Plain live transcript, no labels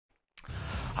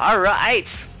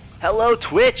Alright! Hello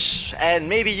Twitch, and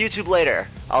maybe YouTube later.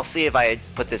 I'll see if I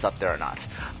put this up there or not.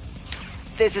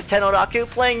 This is Tenouraku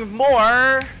playing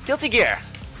more Guilty Gear.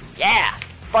 Yeah!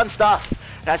 Fun stuff.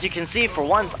 And as you can see, for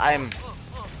once, I'm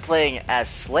playing as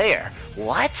Slayer.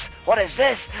 What? What is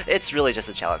this? It's really just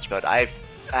a challenge mode. I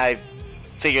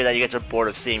figured that you guys are bored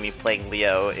of seeing me playing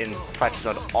Leo in practice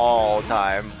mode all the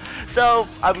time. So,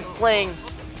 I'm playing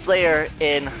Slayer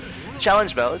in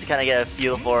challenge mode to kind of get a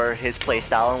feel for his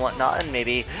playstyle and whatnot, and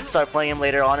maybe start playing him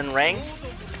later on in ranks.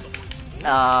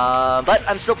 But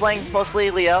I'm still playing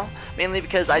mostly Leo, mainly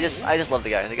because I just love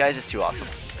the guy. The guy's just too awesome,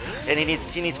 and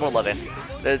he needs more loving.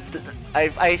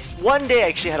 I one day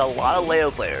actually had a lot of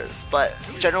Leo players, but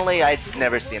generally I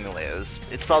never see him in Leos.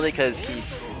 It's probably because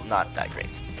he's not that great.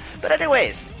 But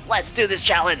anyways, let's do this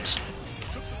challenge.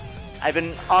 I've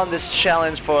been on this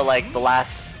challenge for like the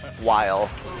last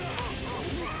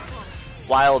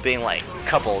while being like a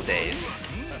couple days.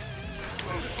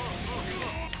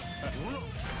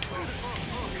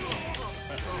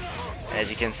 As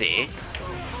you can see,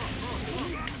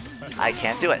 I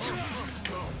can't do it.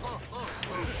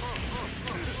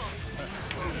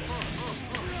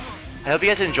 I hope you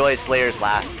guys enjoy Slayer's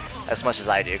laugh as much as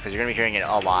I do, because you're going to be hearing it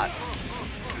a lot.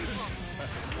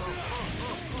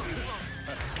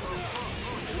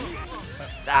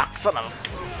 Ah, son of a...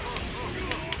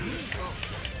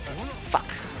 Fuck.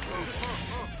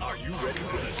 Are you ready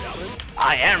for the challenge?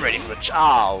 I am ready for the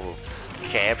oh,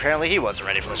 okay, apparently he wasn't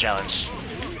ready for the challenge.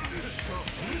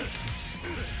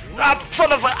 Ah,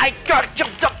 son of a... I got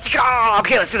jumped up. Oh,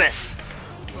 okay, let's do this.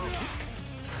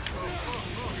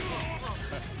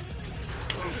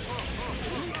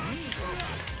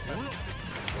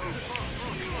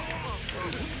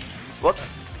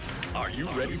 Whoops. Are you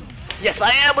ready? Yes,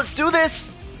 I am. Let's do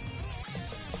this.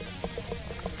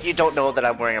 You don't know that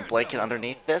I'm wearing a blanket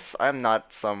underneath this? I'm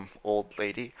not some old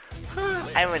lady.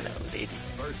 I'm an old lady.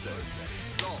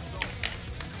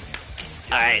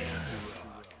 Alright.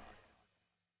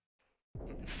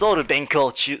 Soul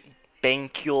Benkyo.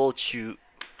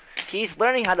 He's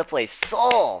learning how to play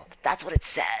Soul. That's what it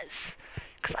says.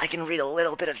 Cause I can read a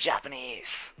little bit of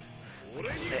Japanese.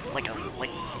 Like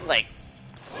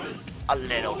a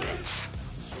little bit.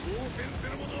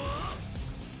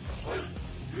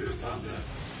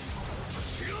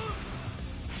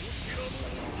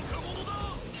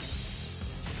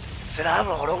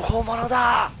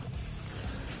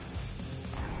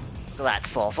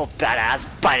 That's also badass,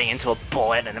 biting into a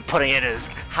bullet and then putting it in his...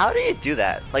 How do you do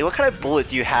that? Like, what kind of bullet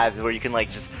do you have where you can,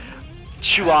 like, just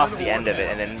chew off the end of it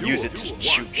and then use it to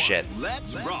shoot shit?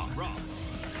 Let's rock.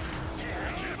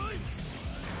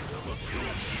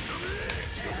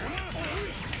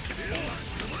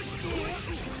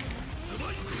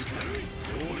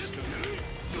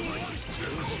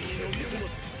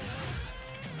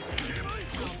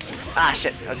 Ah,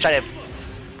 shit. I was trying to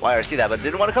YRC that, but it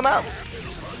didn't want to come out.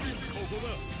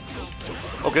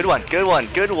 Oh, good one. Good one.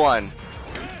 Good one.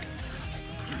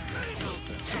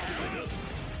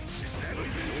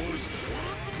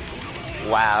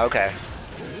 Wow, okay.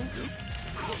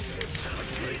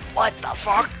 What the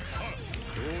fuck?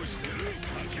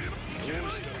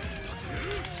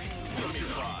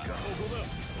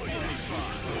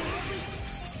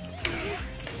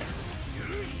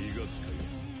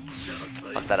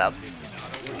 Fuck that up.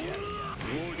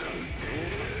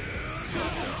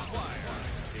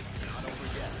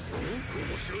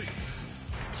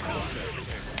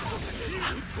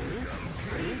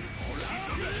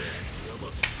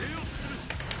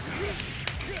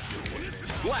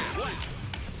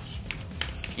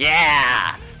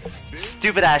 Yeah!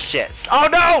 Stupid ass shit. Oh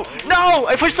no! No!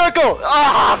 I pushed circle!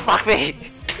 Ah, oh, fuck me!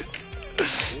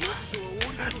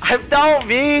 I don't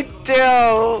mean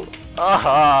to!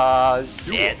 Oh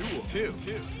shit.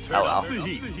 Oh well.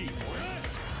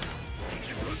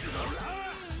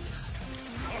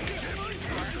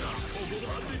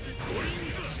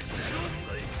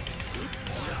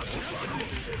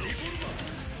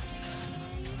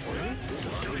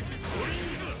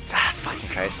 Ah, fucking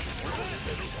Christ.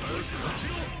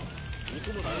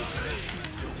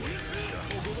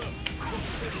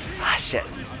 Ah, shit.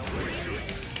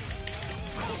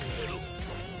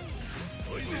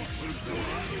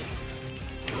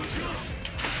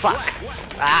 Fuck.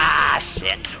 Ah,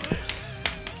 shit.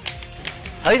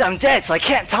 At least I'm dead, so I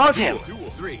can't taunt him.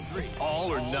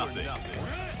 All or nothing.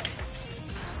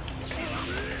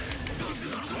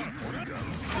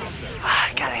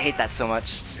 Ah, God, I hate that so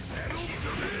much.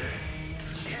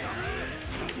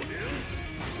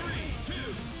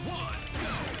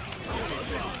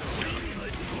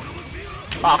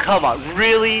 Oh, come on,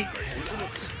 really?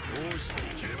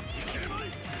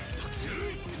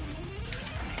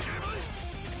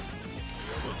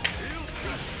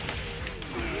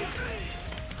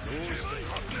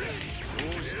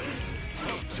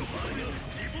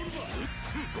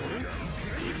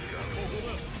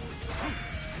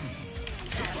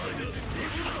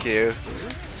 Fuck you.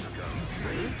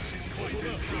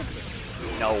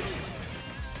 No.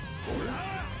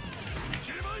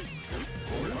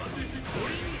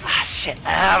 Ah, shit.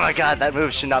 Oh my god, that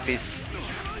move should not be...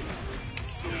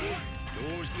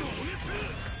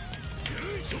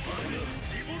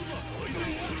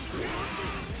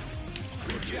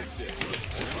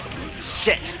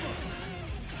 Shit.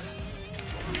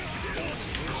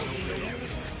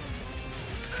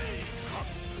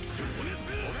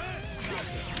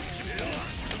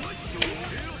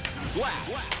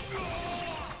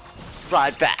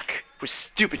 Right back with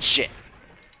stupid shit.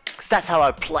 Cause that's how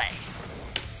I play.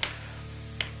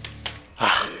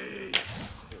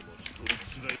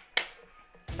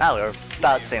 Now we're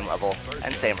about the same level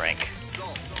and same rank.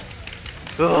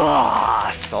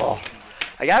 Ugh, so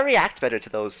I gotta react better to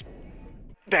those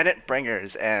bandit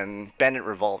bringers and bandit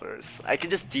revolvers. I can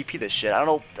just DP this shit. I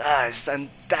don't know. I'm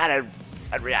bad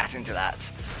at reacting to that.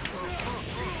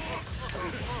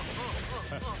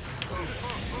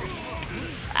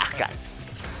 Ah, God.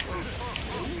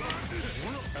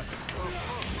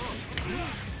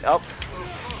 Nope.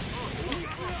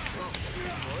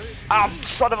 Oh,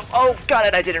 son of a... Oh, got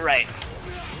it. I did it right.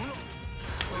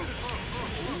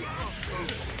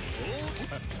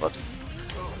 Whoops.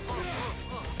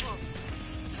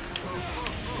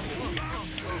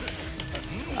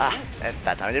 Ah, and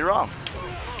that time I did it wrong.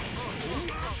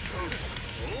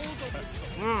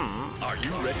 Are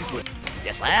you ready for...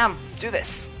 Yes, I am. Let's do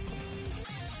this.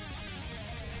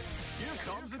 Here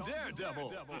comes a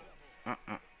daredevil.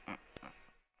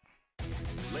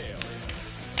 Leo.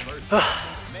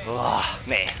 Oh,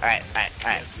 me. Alright.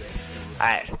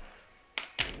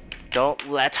 Don't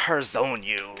let her zone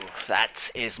you.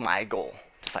 That is my goal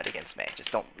to fight against May.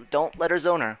 Just don't let her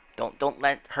zone her. Don't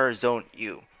let her zone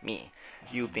you. Me.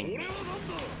 You being me.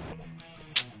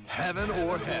 Heaven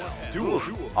or hell. Duel.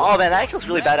 Oh man, that actually looks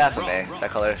really badass on May. That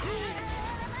color.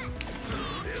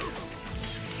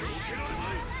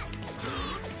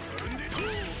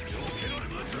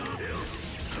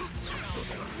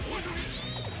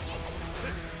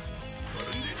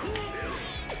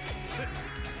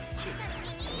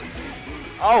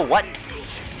 Oh, what?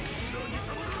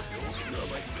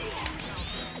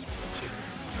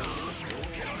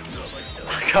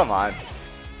 Come on.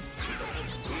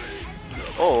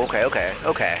 Oh, okay.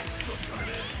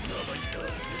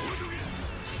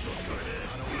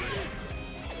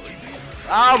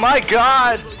 Oh my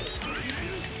god!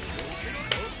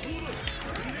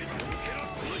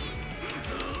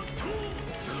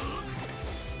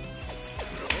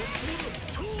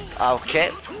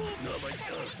 Okay.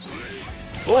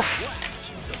 Oof.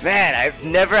 Man, I've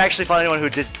never actually fought anyone who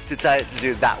just decided to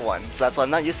do that one, so that's why I'm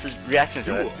not used to reacting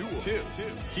to it.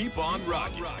 Keep on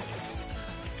rocking.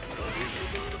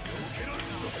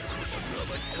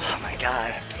 Oh my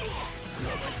god.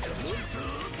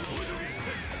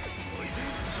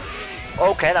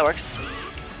 Okay, that works.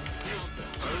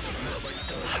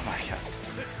 Oh my god.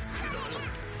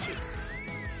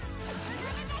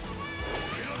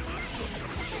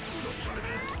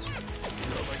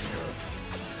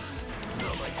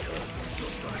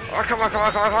 Oh, come on,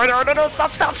 no,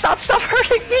 stop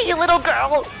hurting me, you little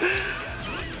girl!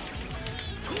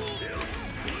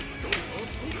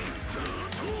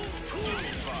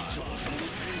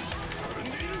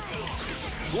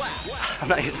 I'm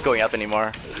not used to going up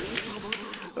anymore.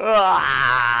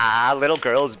 Little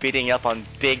girls beating up on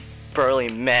big, burly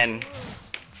men.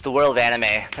 It's the world of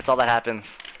anime. That's all that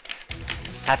happens.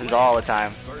 Happens all the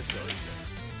time.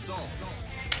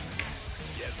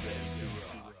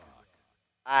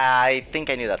 I think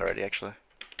I knew that already, actually.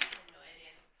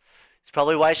 It's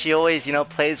probably why she always, you know,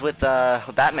 plays with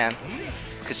Batman.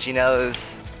 Because she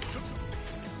knows...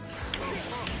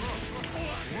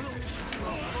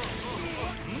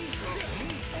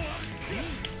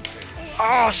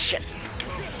 Oh, shit!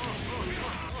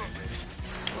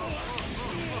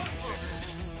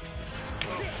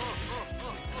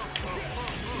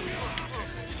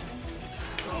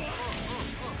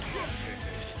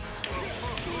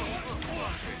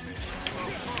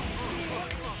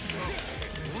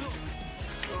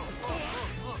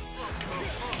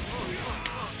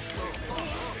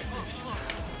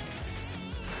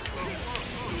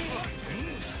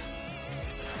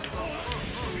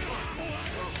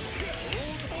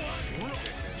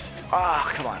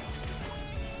 Oh, come on.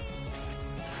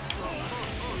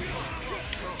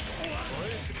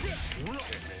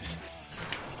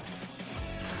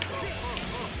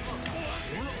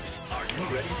 Are you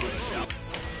ready for the challenge?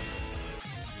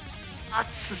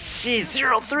 That's she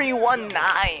 0319.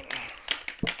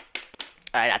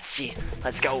 Alright, that's she.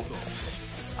 Let's go.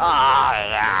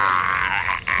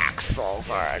 Axles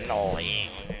are annoying.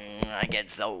 I get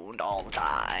zoned all the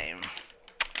time.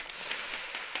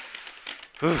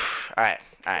 Alright.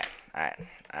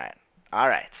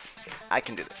 Alright. I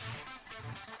can do this.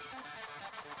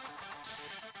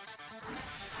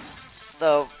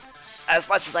 Though, as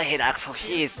much as I hate Axel,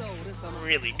 he's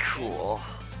really cool.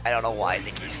 I don't know why I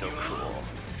think he's so cool.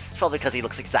 It's probably because he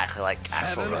looks exactly like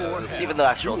Axel Rose, even though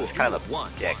Axel Rose is kind of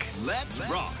a dick. Let's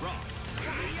rock.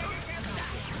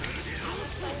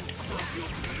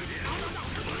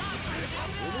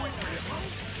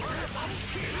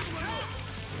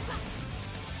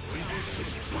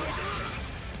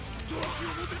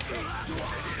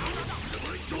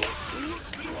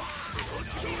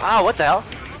 Ah, what the hell?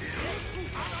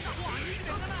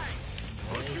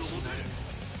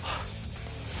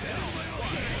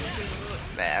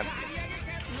 Man.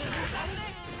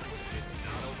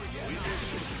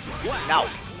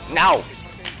 Now!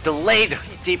 Delayed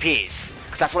DPs.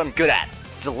 Because that's what I'm good at.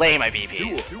 Delay my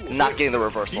BPs. Not getting the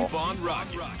reversal. Keep on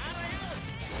rocking.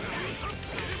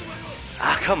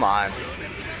 Ah, come on.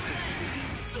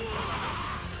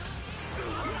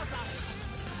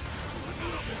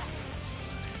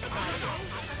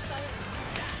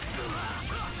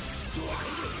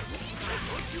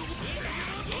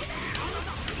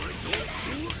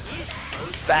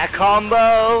 Back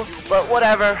combo, but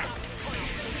whatever.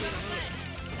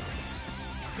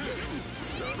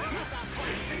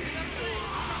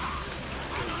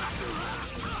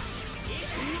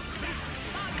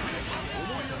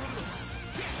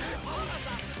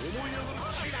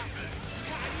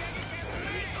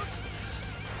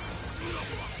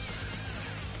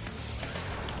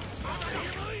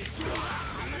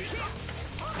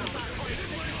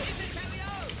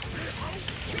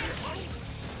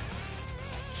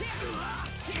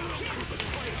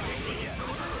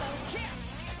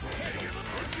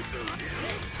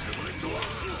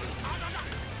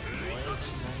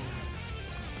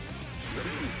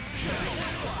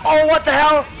 Oh, what the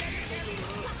hell?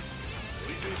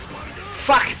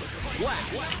 Fuck!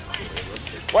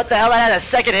 What the hell? I had a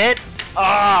second hit?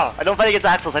 Oh, I don't fight against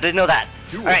Axels. I didn't know that.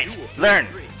 Alright, learn.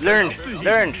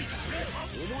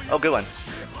 Oh, good one.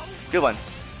 Good one.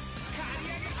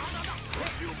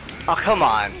 Oh, come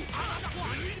on.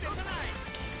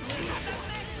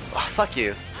 Oh, fuck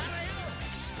you.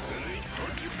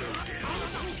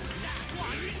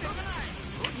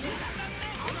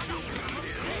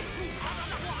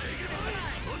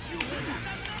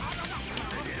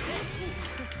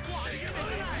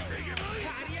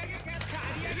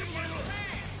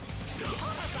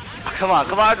 Oh, come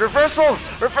on,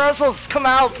 reversals, come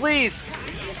out, please.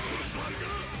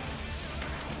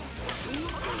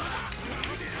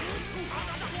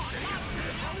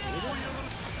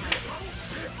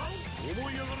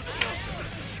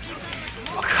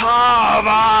 Oh, come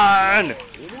on.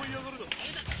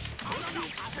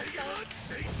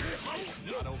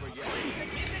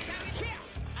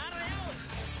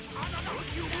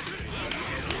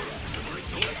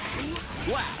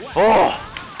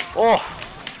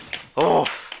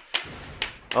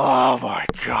 Oh my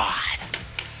god.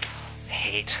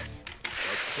 Hate.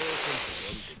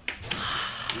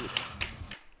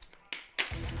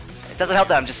 It doesn't help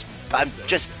that I'm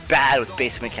just bad with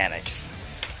basic mechanics.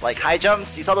 Like high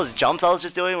jumps, you saw those jumps I was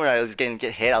just doing where I was getting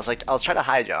hit. I was trying to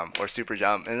high jump or super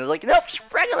jump, and it was like, nope, just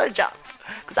regular jump,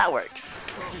 because that works.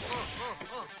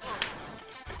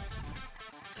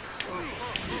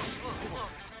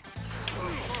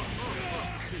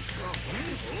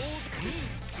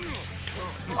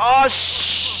 Oh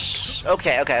shh.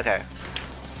 Okay.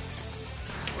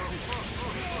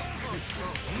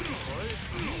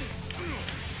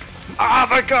 Oh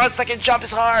my god, second jump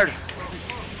is hard.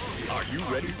 Are you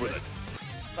ready for the...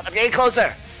 But I'm getting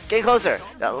closer.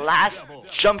 That last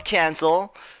jump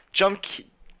cancel, jump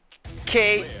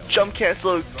cancel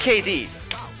KD.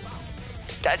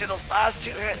 Just gotta do those last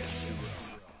two hits.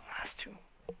 Last two.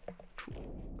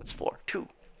 That's four. Two.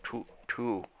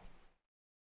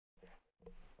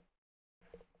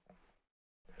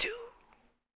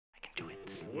 I can do it.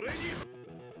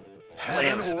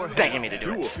 William's begging me to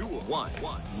do it. 1.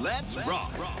 Let's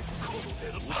rock.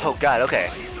 Oh god, okay.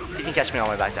 He can catch me on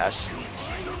my back dash.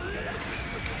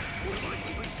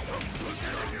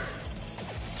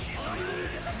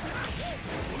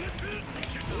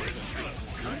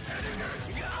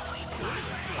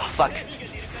 Oh fuck.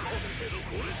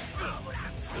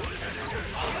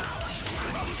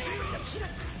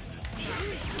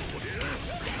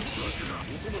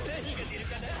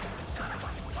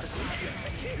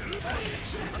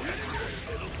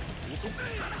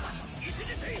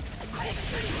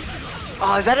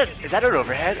 Oh, is that an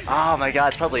overhead? Oh my god,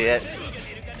 it's probably it.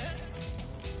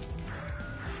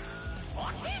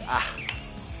 Ah.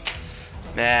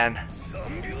 Man.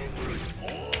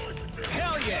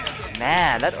 Hell yeah!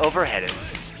 Man, that overhead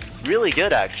is really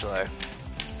good, actually.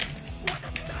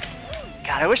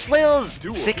 God, I wish Layle's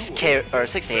 6K or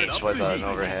 6H was an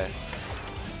overhead.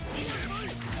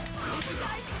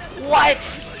 What?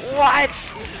 What?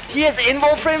 He has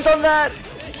invul frames on that?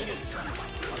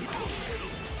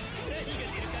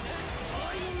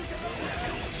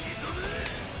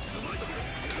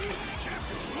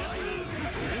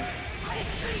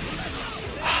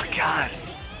 Oh, God.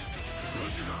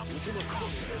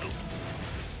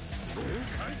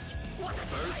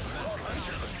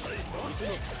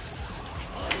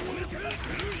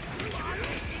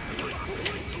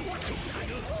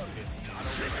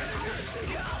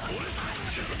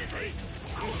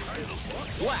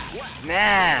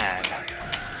 Man.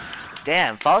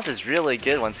 Damn, Faust is really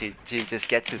good once he just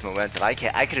gets his momentum. I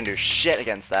couldn't do shit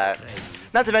against that.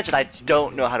 Not to mention I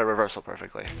don't know how to reversal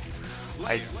perfectly.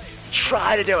 I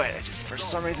try to do it. Just for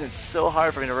some reason it's so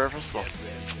hard for me to reversal.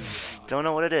 Don't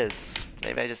know what it is.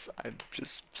 Maybe I'm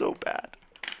just so bad.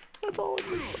 That's all it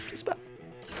is. I'm just bad.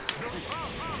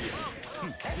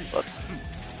 Whoops.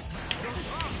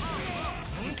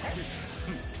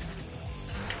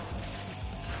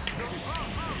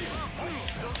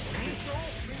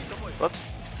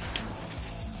 Whoops.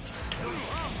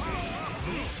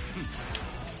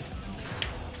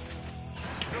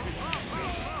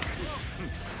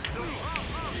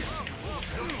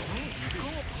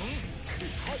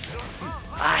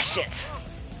 Ah, shit.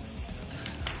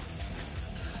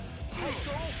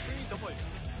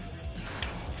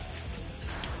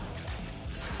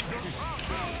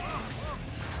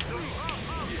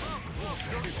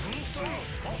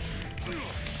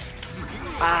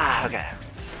 Ah, okay.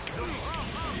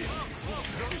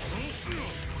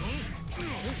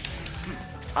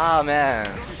 Ah, man.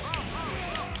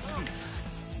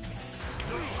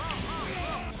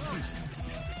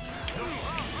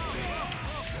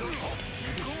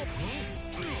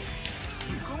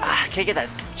 Ah, can't get that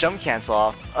jump cancel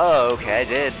off. Oh, okay, I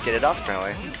did get it off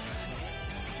apparently.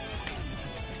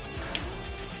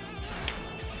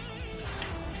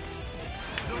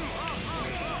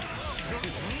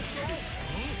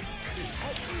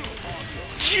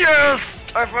 Yes!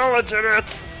 I finally did it!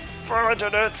 Finally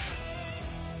did it!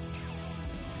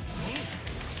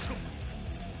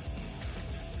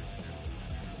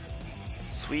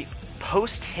 Sweet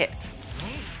post hit.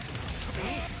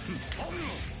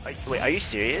 Wait, are you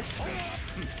serious?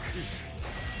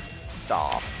 The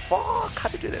fuck? How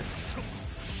to do this?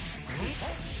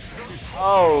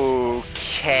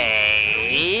 Okay.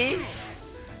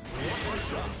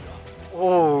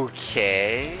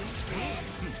 Okay.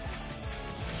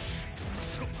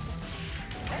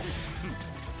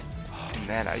 Oh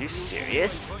man, are you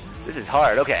serious? This is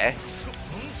hard, okay.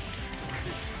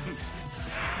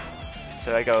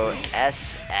 So I go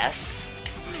SS.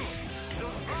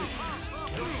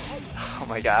 Oh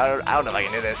my god, I don't know if I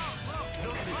can do this.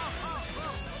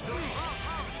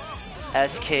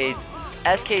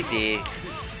 SKD,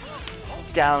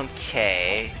 down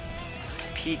K,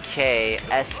 PK,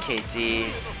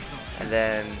 SKZ, and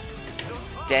then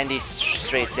Dandy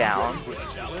straight down.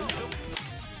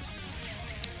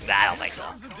 Nah, I don't think so.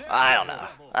 I don't know.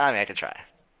 I mean, I could try.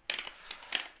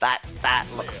 That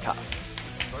looks tough.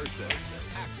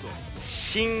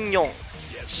 Shinyon.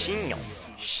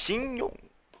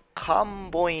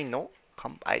 Kamboino?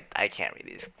 I can't read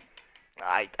these.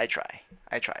 I tried.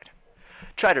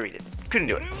 Try to read it. Couldn't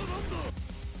do it.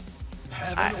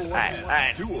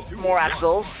 Alright. More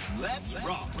axles.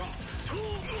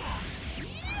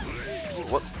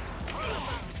 What?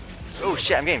 Oh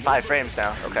shit, I'm getting 5 frames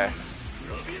now. Okay.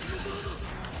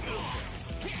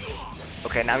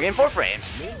 Okay, now I'm getting 4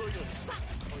 frames.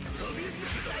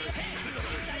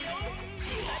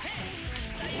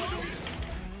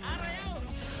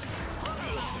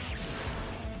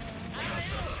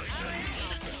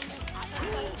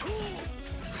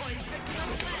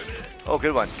 Oh,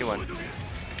 good one.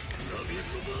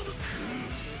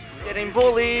 Getting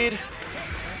bullied.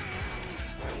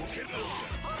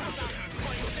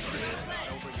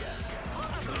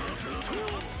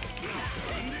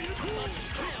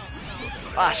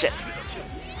 Ah, shit.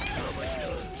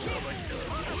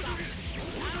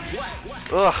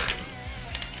 Ugh.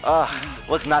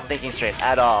 Was not thinking straight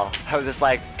at all. I was just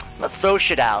like, let's throw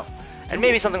shit out, and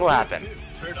maybe something will happen.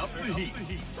 Turn up the heat.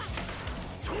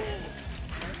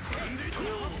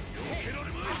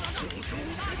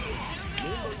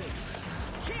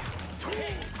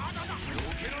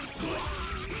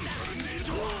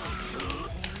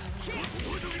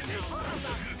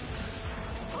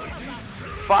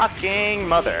 Fucking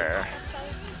mother.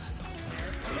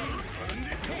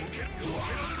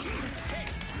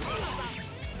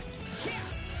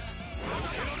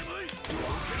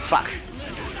 fuck.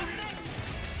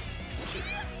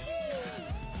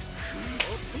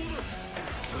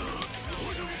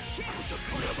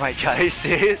 Oh my god, are you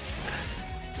serious?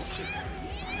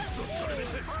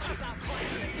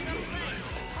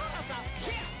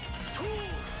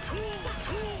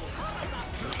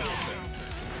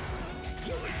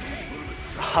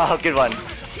 Oh, good one.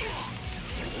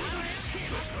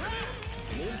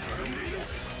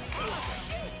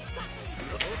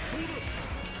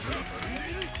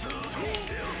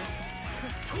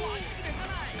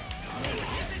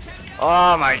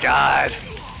 Oh my god.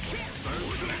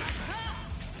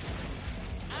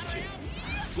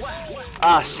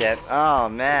 Oh shit. Oh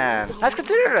man. That's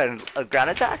considered a ground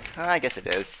attack? I guess it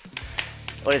is.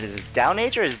 What is it? Is it down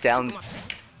H or is it down?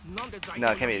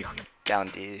 No, it can't be down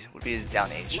D. It would be his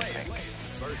down H, I think.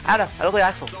 I don't know. I don't play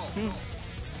Axel.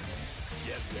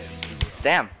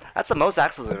 Damn. That's the most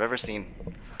Axels I've ever seen.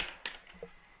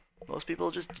 Most people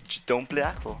just don't play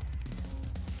Axel.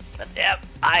 But yeah,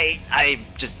 I'm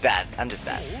just bad. I'm just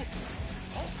bad.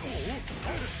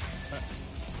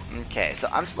 Okay, so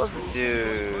I'm supposed to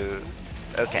do...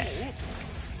 Okay.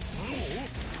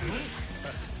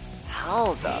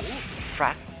 How the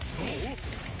frack...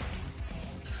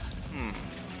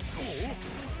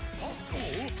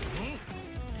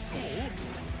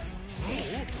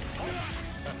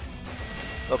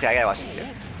 Okay, I gotta watch this here.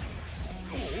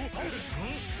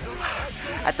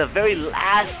 At the very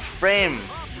last frame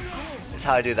is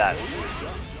how I do that.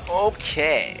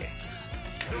 Okay.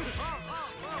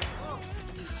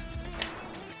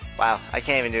 Wow, I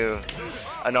can't even do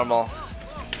a normal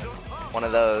one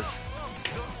of those.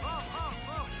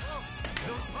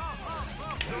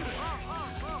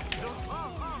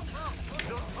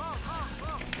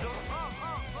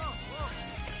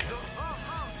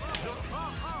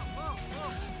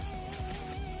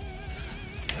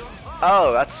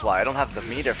 Oh, that's why I don't have the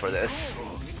meter for this.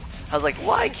 I was like,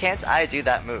 why can't I do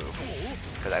that move?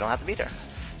 Because I don't have the meter.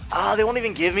 Oh, they won't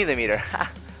even give me the meter.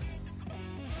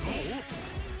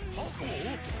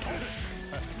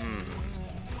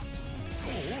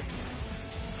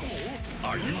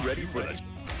 Are you ready for the...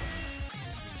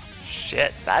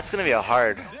 Shit, that's gonna be a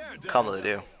hard combo to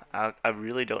do. I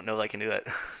really don't know if I can do it.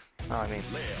 Oh, I mean,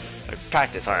 I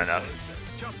practice hard enough.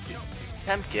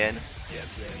 Pumpkin.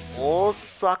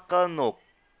 Osaka no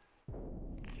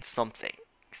something.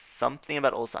 Something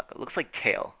about Osaka. Looks like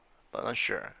tail, but I'm not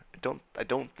sure. I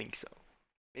don't think so.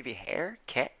 Maybe hair?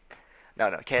 Ke? No,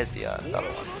 Ke is the other one.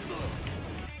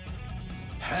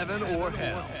 Heaven or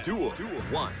hell. Duel.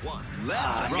 One.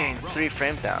 Let's I'm getting 3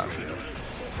 frames down.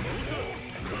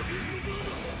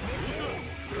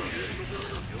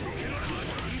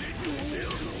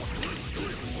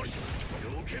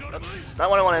 Oops, not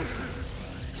what I wanted.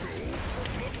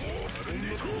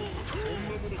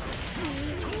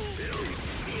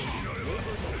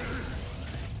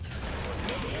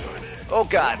 Oh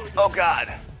god, oh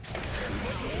god.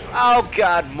 Oh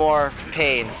god, more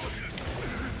pain.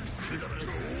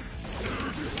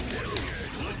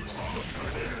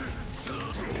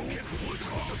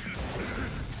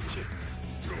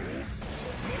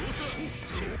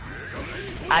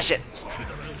 Ah shit.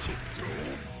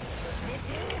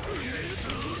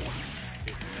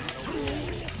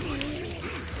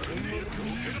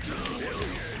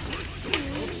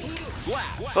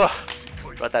 Oh,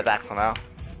 brought that back somehow.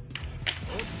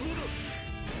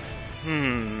 I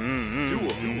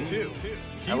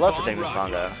love to sing this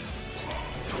song though.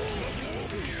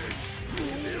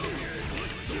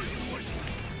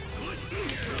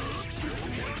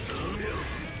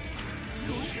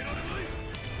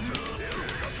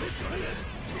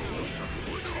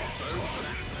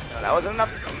 No, that wasn't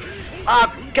enough.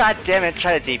 Oh god damn it!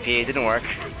 Try to DP, it didn't work.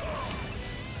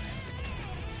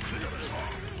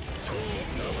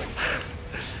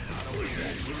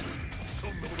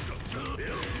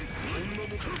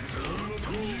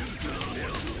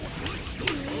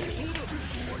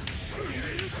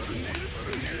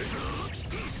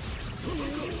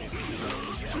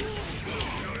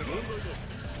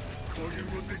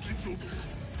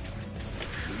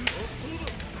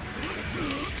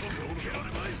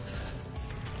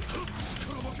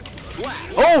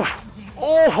 Oh!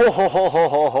 Oh ho ho ho ho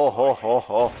ho ho ho ho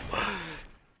ho.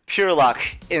 Pure luck,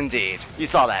 indeed. You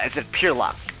saw that. I said pure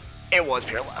luck. It was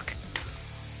pure luck.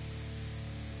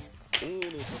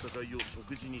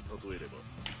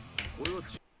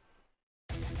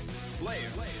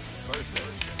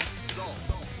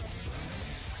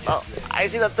 Well, I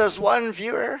see that there's one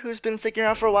viewer who's been sticking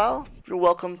around for a while. You're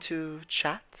welcome to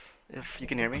chat if you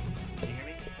can hear me. Can you hear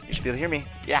me? You should be able to hear me.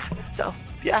 Yeah. So,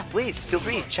 yeah, please feel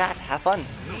free. Chat. Have fun.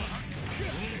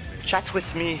 Chat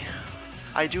with me.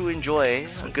 I do enjoy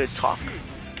a good talk.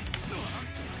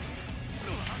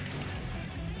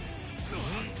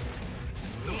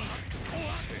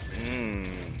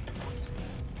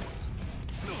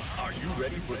 Are you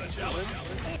ready for the challenge?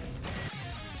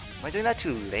 Am I doing that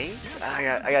too late? I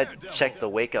gotta check the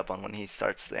wake up on when he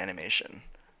starts the animation.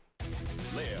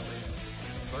 Leo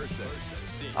versus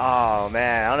Sin. Oh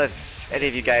man, I don't know if any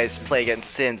of you guys play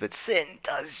against Sin, but Sin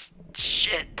does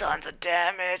shit tons of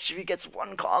damage if he gets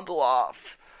one combo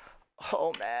off.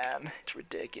 Oh man, it's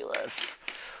ridiculous.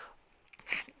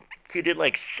 He did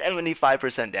like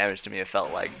 75% damage to me, it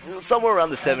felt like. Somewhere around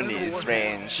the 70s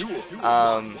range.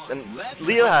 And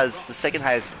Leo has the second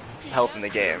highest health in the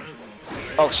game.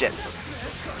 Oh shit.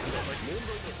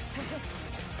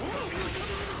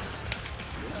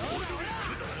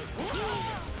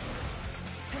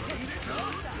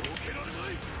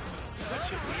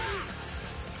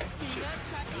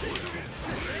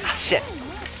 Ah, shit.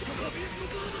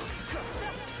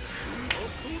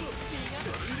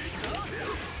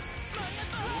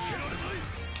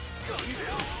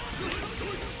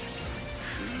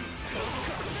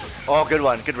 Oh, good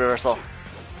one. Good reversal.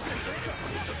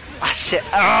 Ah, shit.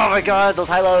 Oh my god, those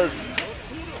high-lows.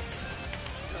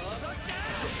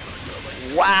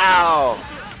 Wow.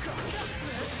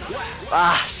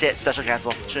 Ah, shit. Special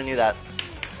cancel. Should've knew that.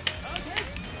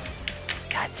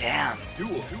 God damn.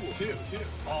 Duel 2.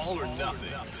 All or nothing.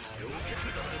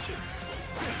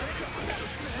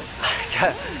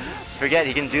 Forget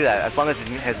he can do that as long as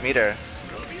his meter.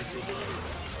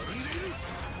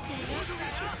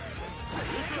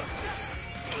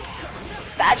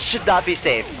 That should not be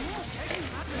safe.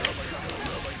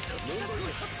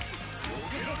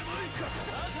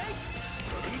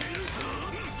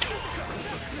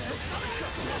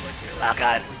 Oh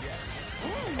god.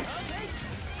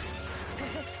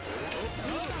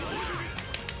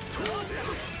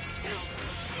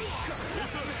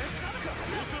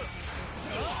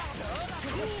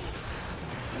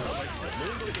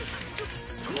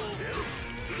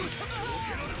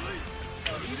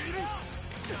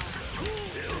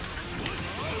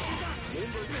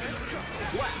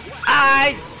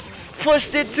 I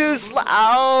pushed it too slow.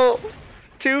 Oh,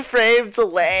 2 frame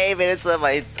delay. Minutes that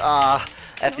my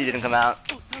FD didn't come out.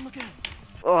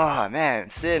 Oh man,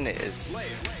 Sin is.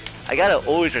 I gotta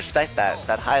always respect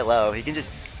that high low. He can just,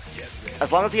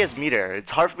 as long as he has meter.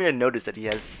 It's hard for me to notice that he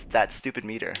has that stupid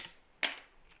meter.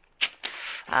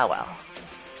 Ah well.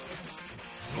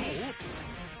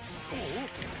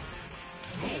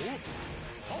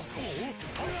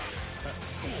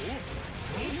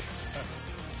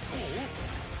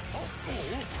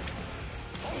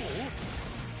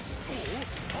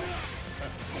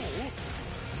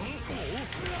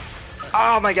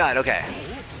 Oh my god, okay.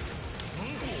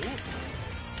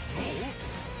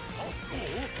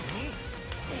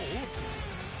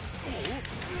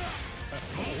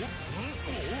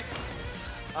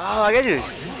 Oh, I gotta do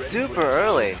super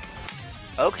early.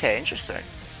 Okay, interesting.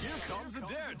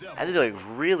 I had to do like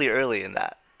really early in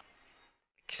that.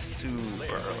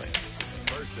 Super early.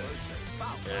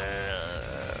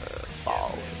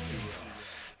 False.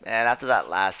 Man, after that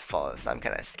last Faust, I'm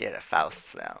kinda scared of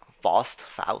Faust now. Faust?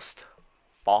 Faucet.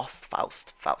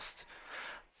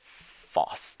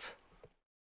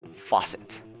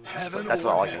 That's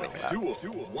all I can think about. Duel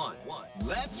 1.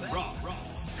 Let's rock.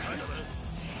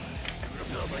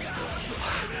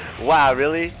 Wow,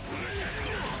 really?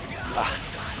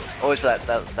 Always for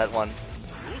that one.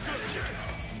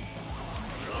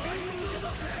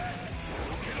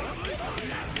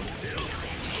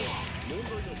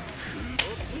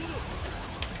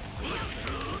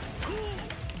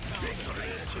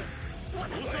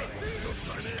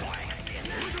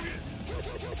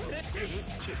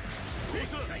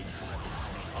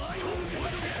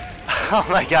 Oh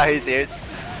my god, he's serious?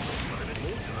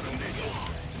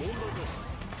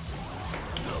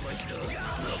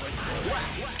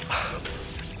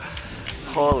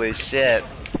 Holy shit.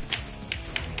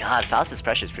 God, Faust's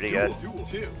pressure is pretty good. Duel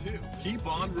 2. Keep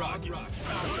on rocking.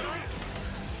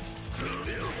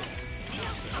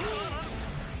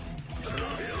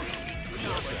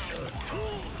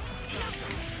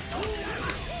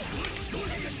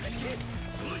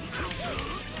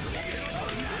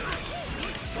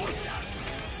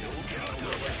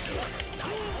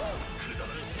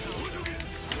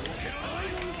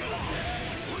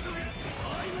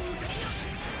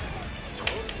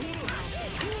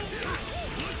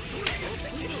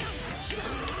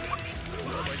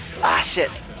 Ah, shit.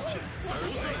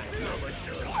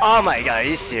 Oh my god, are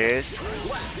you serious?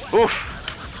 Oof.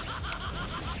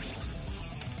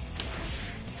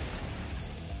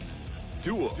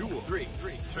 Duel 3.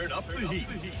 Turn up the heat.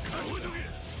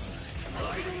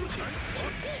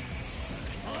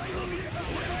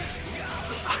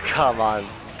 Oh, come on.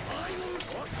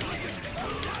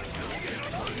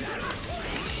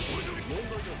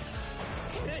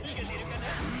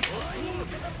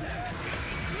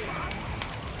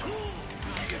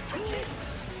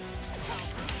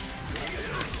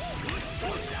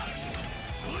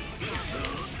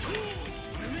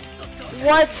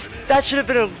 What? That should have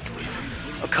been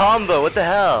a combo. What the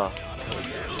hell?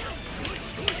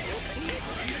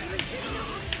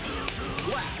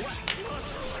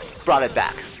 Brought it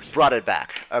back. Brought it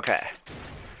back. Okay.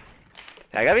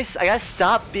 I gotta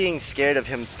stop being scared of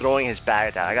him throwing his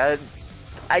bag down.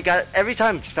 Every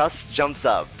time Faust jumps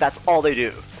up, that's all they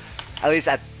do. At least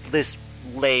at this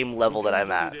lame level that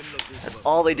I'm at. That's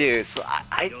all they do. So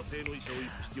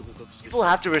people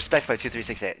have to respect my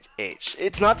 236H.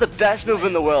 It's not the best move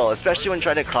in the world, especially when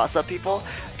trying to cross up people,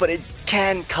 but it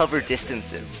can cover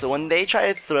distances. So when they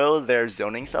try to throw their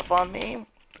zoning stuff on me,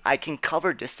 I can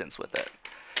cover distance with it.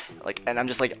 Like, and I'm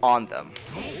just like on them.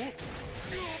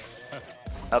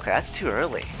 Okay, that's too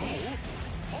early.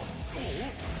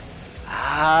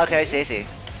 Ah, okay, I see.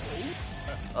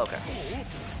 Okay.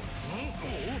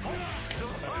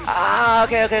 Ah,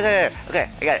 okay, I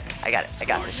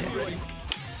got this shit.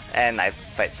 And I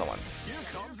fight someone.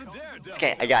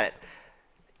 Okay, I got it.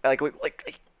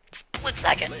 Like split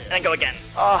second, and then go again.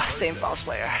 Oh, same Faust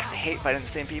player. I hate fighting the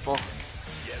same people.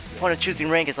 The point of choosing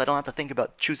rank is I don't have to think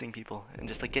about choosing people and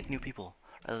just like get new people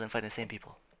rather than fighting the same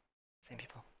people. Same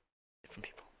people, different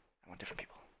people. I want different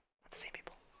people, not the same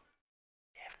people.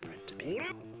 Different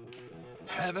people.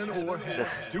 Heaven or hell.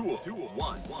 Duel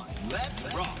 1. Let's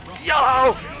rock.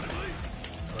 Yo!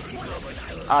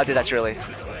 Oh, dude, that's early.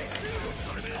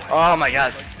 Oh my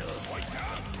god.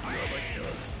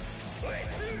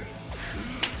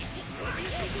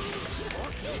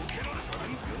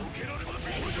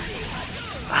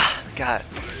 Ah, god.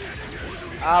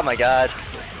 Oh my god.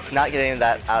 Not getting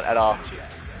that out at all.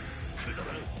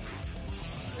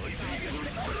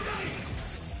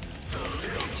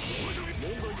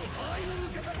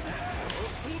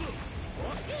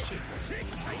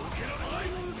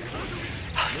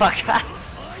 Fuck.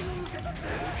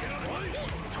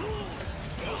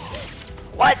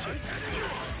 What?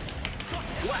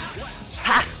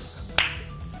 Ha!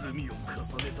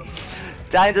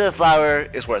 Dying to the flower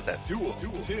is worth it. Duel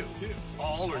 2.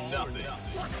 All or nothing.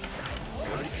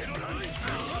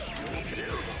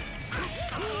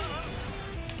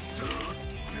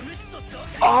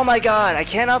 Oh my god, I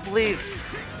cannot believe.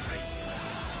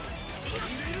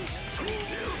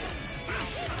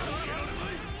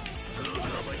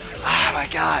 Oh my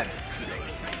god.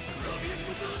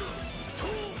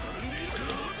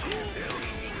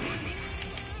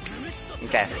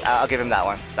 Okay, I'll give him that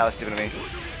one. That was stupid of me.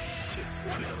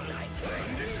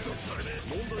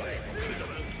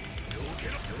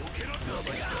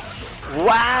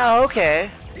 Wow,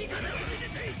 okay.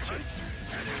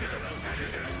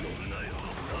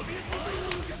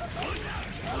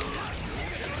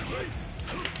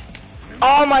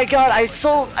 Oh my god, I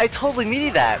totally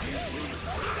needed that.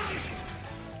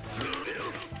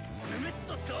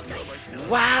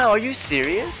 Wow, are you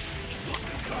serious?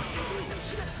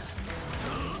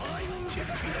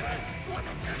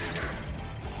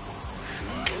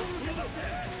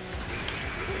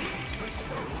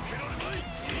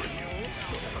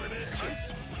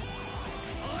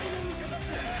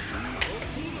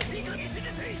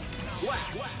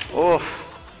 Oh,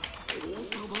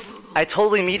 I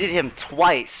totally meted him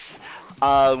twice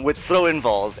with throw-in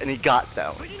balls, and he got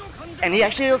them. And he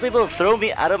actually was able to throw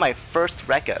me out of my first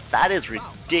Rekka. That is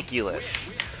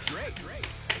ridiculous.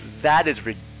 That is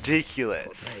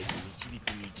ridiculous.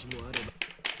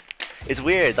 It's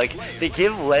weird, like, they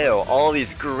give Leo all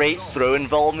these great throw-in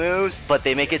ball moves, but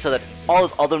they make it so that all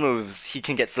his other moves he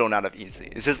can get thrown out of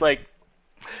easy. It's just like,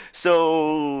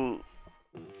 so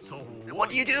what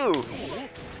do you do?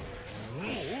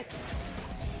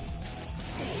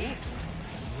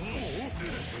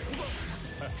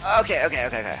 Okay.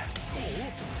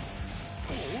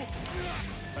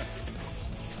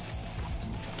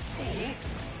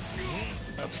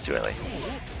 Oops, too early.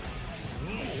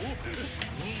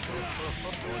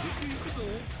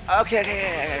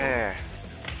 Okay.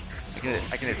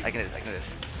 I can do this.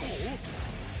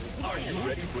 Are you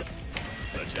ready for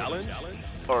the challenge?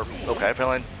 Or, okay,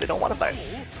 apparently they don't want to fight.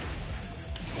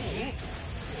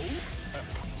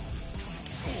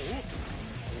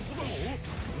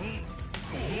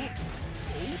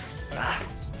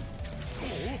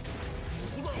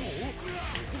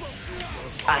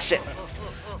 Ah, shit.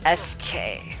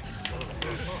 SK.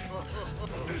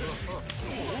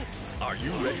 Are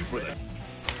you ready for the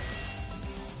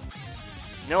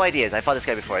No ideas. I fought this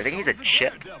guy before. I think he's a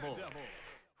chip.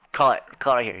 Call it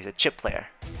right here. He's a chip player.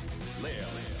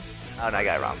 Oh no, I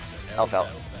got it wrong. Elfeld.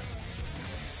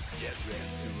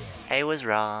 I was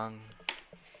wrong.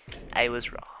 I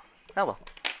was wrong. Oh well.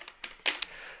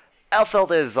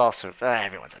 Elfeld is also...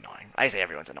 everyone's annoying. I say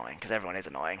everyone's annoying, because everyone is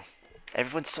annoying.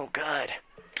 Everyone's so good.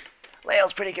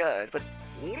 Leo's pretty good, but...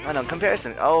 I know, in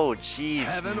comparison... Oh, jeez.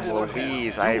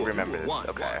 Louise, I remember this.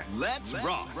 Okay. Let's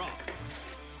rock.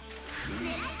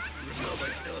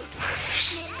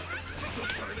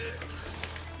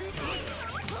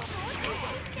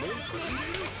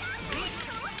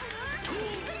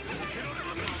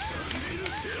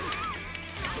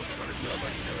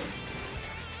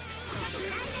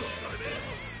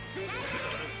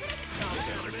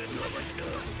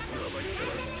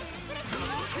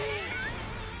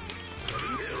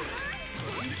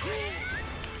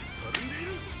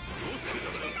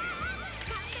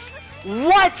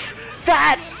 What?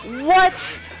 That?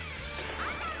 What?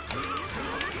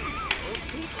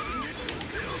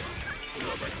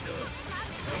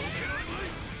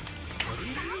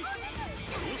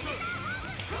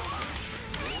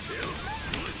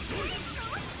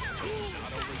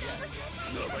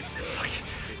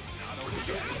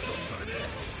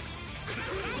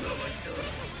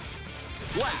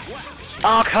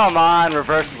 Oh come on,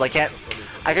 reversals! I can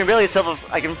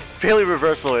barely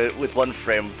reversal it with one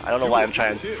frame. I don't know why I'm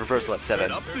trying to reversal at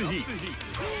 7. Oh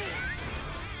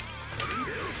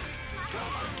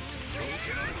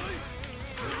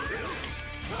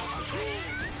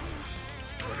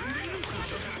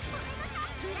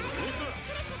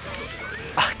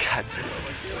god.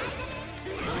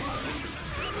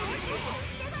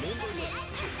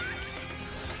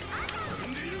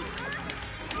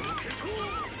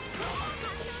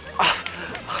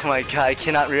 Oh my god, I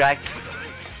cannot react.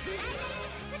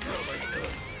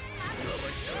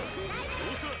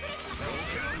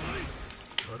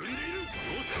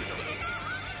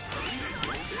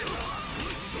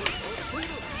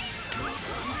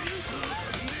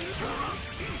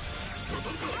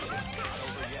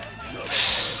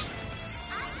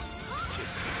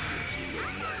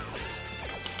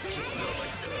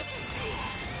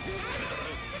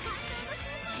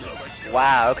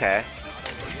 Wow, okay.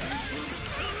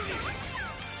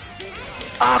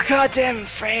 Oh goddamn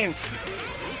frames!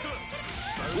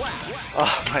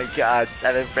 Oh my god,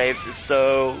 7 frames is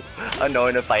so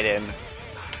annoying to fight in.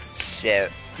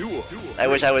 Shit. I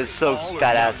wish I was so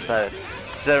badass that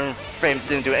 7 frames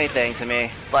didn't do anything to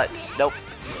me, but nope.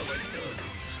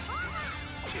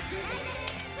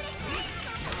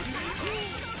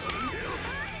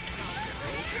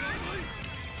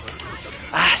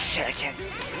 Ah shit, I can't.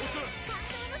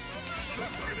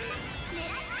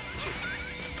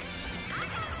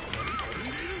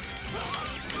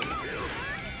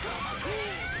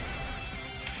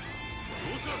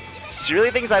 She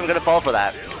really thinks I'm gonna fall for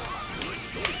that.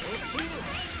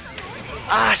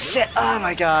 Ah shit, oh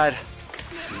my god.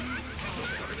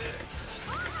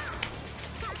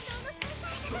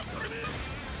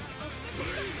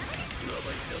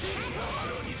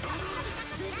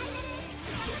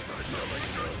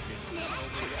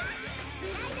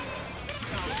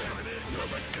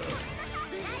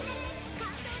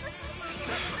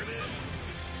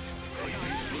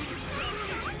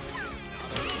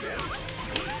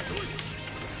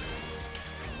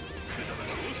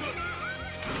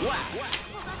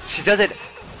 She does it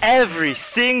every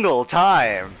single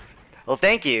time. Well,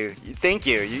 thank you. Thank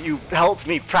you. You helped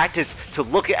me practice to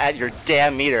look at your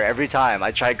damn meter every time I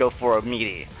try to go for a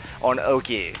meaty or an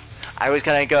Oki. I always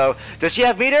kind of go, does she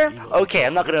have meter? Okay,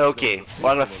 I'm not going to Oki. Or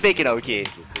I'm going to fake an Oki.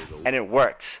 And it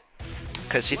worked.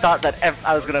 Because she thought that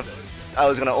I was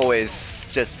gonna always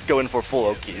just go in for full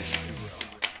Okis.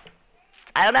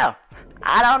 I don't know.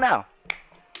 I don't know.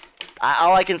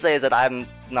 All I can say is that I'm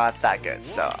not that good,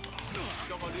 so...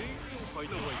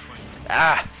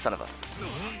 Ah, son of a...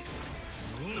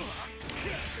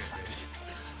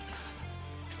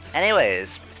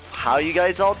 Anyways, how you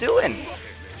guys all doing?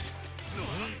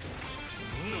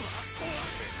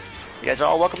 You guys are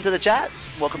all welcome to the chat.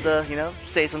 Welcome to, you know,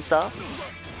 say some stuff.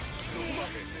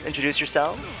 Introduce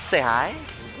yourselves. Say hi.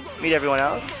 Meet everyone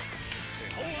else.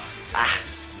 Ah,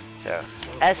 so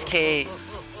SK...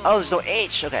 Oh, there's no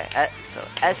H. Okay, so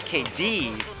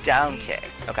SKD down K.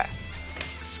 Okay.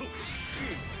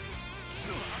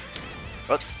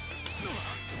 Whoops.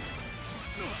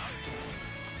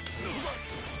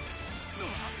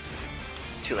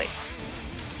 Too late.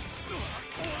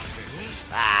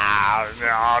 Ah,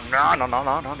 no.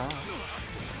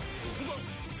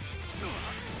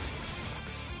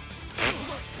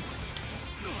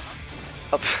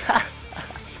 Oh.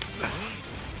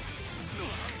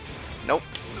 Nope.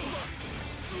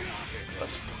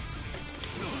 Oops.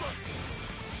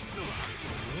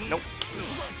 Nope.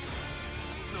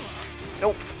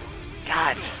 Nope.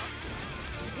 God.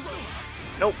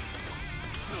 Nope.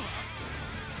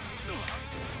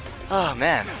 Oh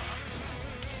man.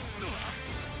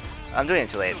 I'm doing it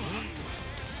too late.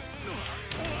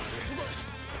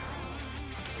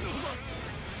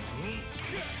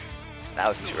 That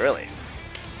was too early.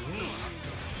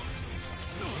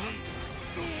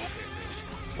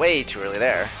 Way too early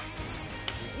there.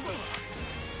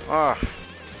 Oh.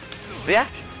 But yeah.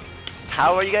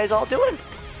 How are you guys all doing?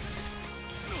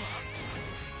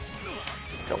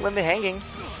 Don't leave me hanging.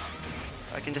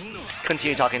 I can just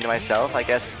continue talking to myself. I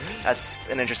guess that's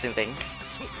an interesting thing.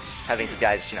 Having some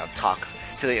guys, you know, talk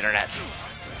to the internet.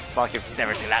 It's not like you've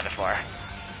never seen that before.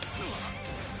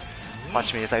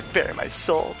 Watch me as I bare my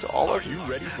soul to all of you.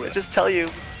 Ready for it? Just tell you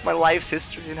my life's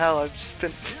history and how I've just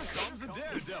been.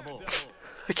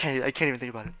 I can't even think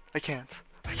about it. I can't.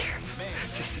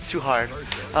 It's too hard.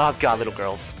 Oh god, little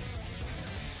girls.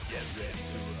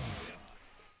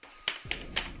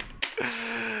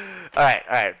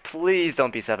 Alright. Please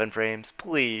don't be 7 frames.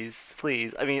 Please.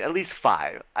 I mean, at least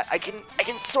 5. I can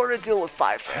sort of deal with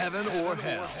 5 frames. Heaven or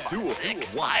hell.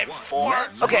 6, 5, 4.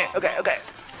 Okay.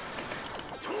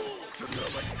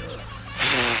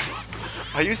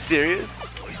 Are you serious?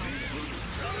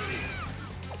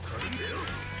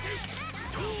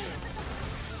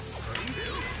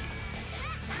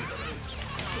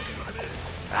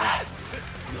 Ah.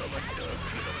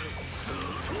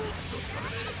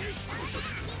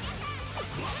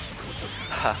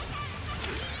 Huh.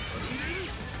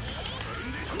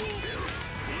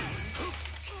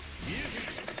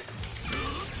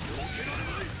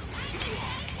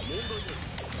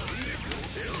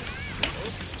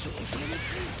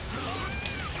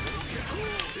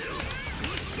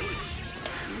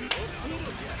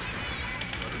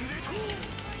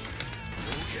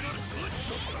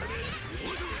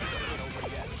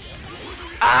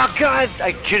 Oh god!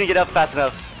 I couldn't get up fast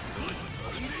enough.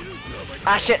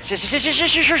 Ah shit!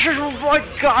 Oh my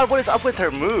god, what is up with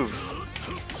her moves?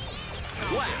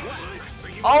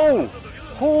 Oh!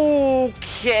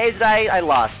 Okay, I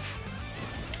lost.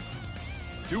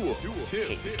 Duel.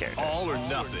 Hate this character. All or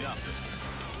nothing.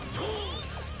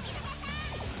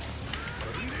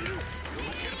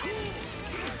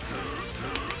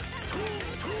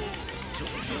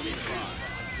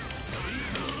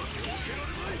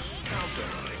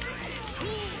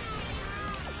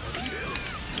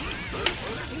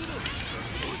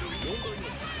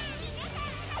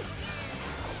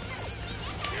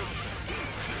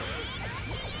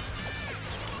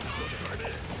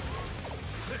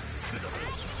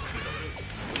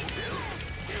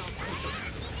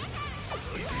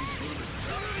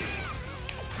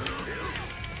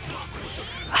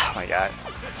 Oh my god.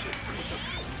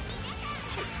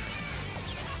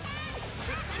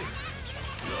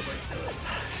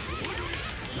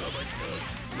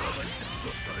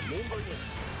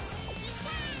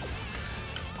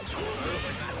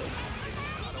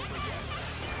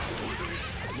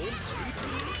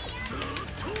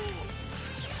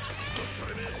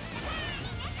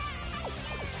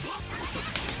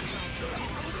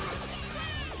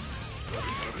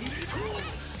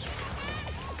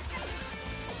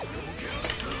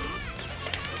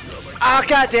 Oh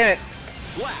god damn it!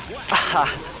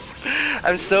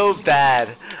 I'm so bad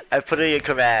at putting in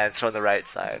commands from the right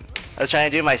side. I was trying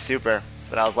to do my super,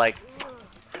 but I was like,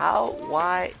 how?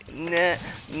 Why? Nah,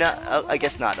 no, I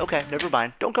guess not. Okay, never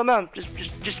mind. Don't come out.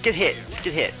 Just get hit. Just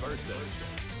get hit.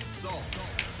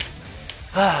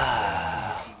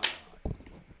 But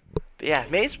yeah,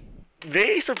 May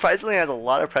surprisingly has a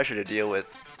lot of pressure to deal with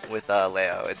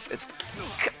Leo. It's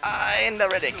kinda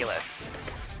ridiculous.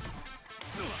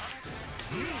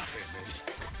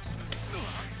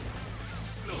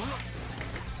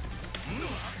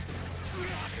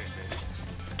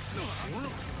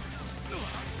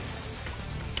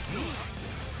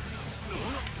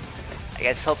 I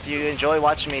guess hope you enjoy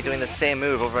watching me doing the same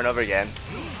move over and over again.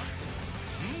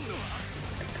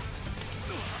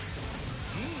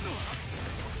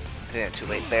 I did it too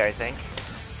late there, I think.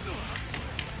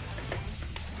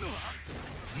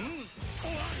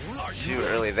 Too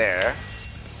early there.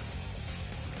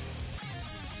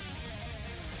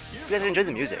 You guys enjoy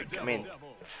the music. I mean,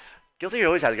 Guilty Gear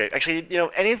always has great. Actually, you know,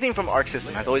 anything from Arc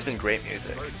System has always been great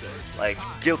music. Like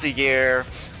Guilty Gear,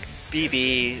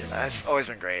 BB, that's always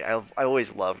been great. I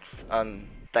always loved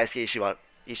Daisuke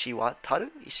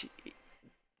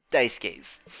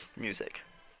Daisuke's music,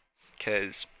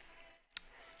 because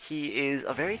he is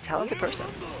a very talented person.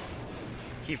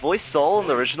 He voiced Soul in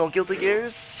the original Guilty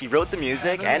Gears, he wrote the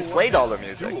music, and played all the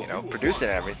music, you know, produced it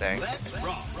and everything.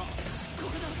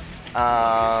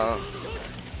 I'll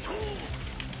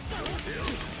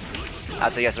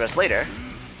tell you guys the rest later.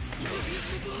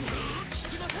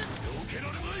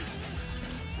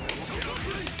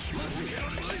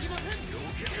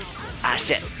 Ah,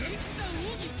 shit.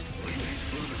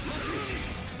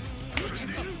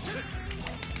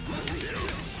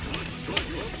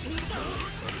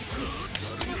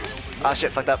 Ah,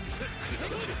 shit, fucked up.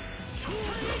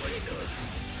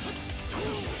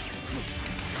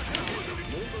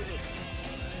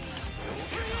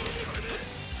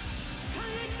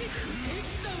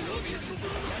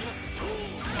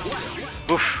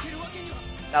 Oof.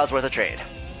 That was worth a trade.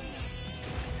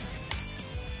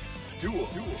 Duel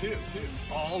 2.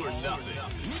 All or nothing.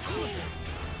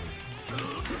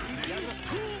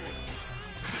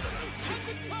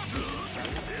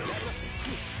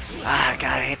 Ah,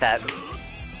 God, I hate that.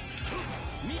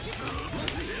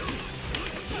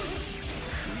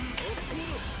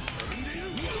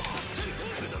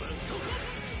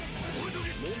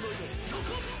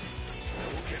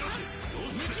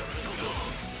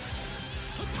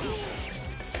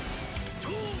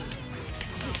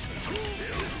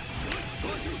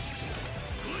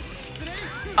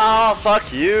 Oh,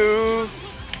 fuck you!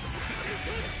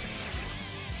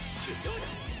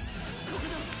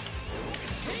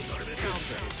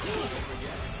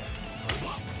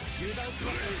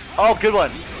 Oh, good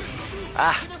one!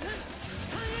 Ah!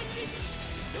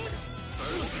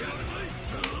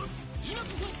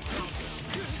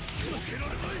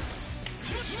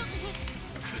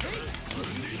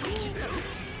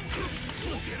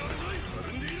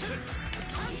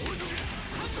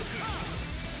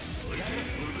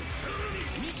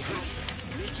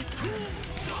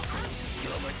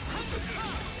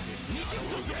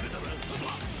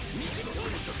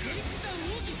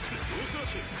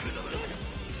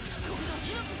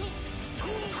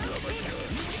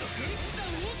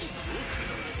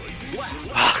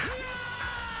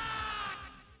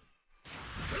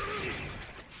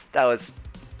 That was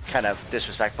kind of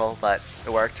disrespectful, but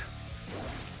it worked.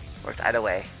 Worked either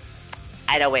way.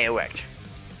 Either way it worked.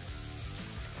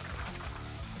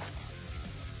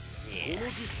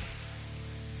 Yes.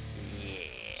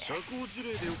 Yes.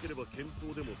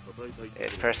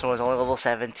 This person was only level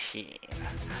 17.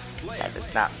 That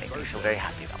does not make me feel very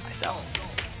happy about myself.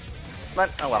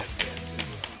 But, oh well.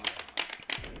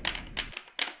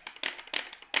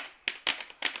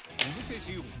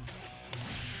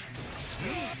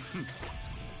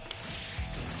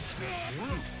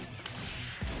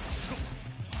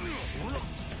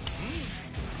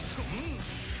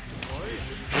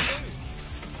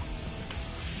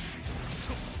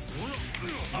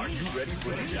 Are you ready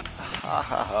for the job?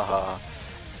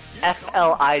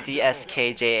 FLIDSKJALF.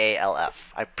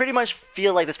 I pretty much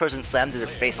feel like this person slammed their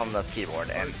face on the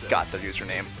keyboard and got their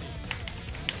username.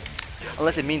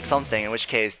 Unless it means something, in which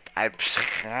case,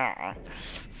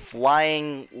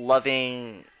 flying,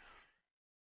 loving,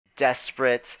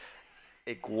 desperate,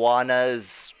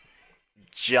 iguanas,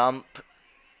 jump.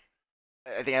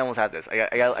 I think I almost have this. I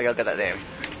gotta get that name.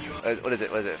 What is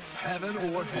it? Heaven or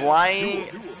hell? Flying,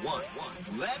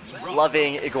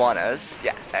 loving iguanas.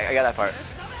 Yeah, I got that part.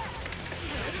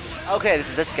 Okay, this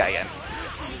is this guy again.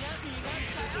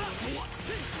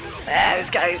 Ah, this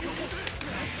guy.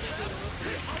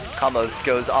 Combos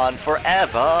goes on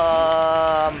forever.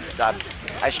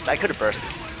 I could have bursted.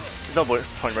 There's no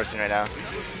point bursting right now.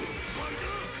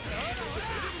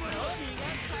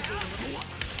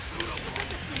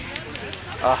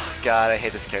 Oh god, I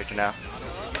hate this character now.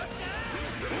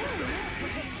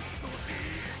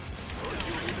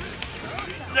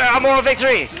 Yeah, moral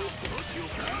victory!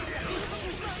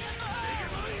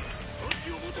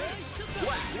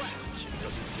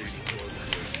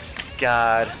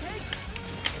 God.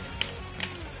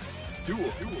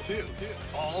 Duel 2.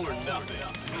 All or nothing.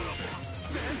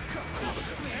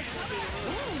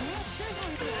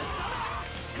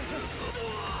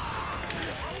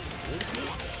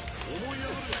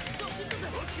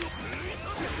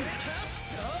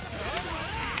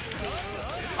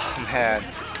 Oh man.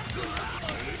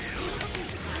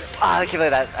 Ah, I can't believe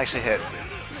that actually hit.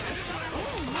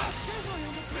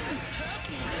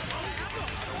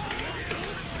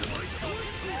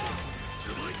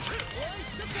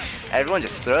 Everyone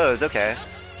just throws, okay.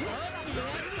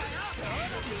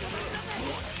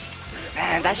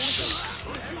 Man, that's...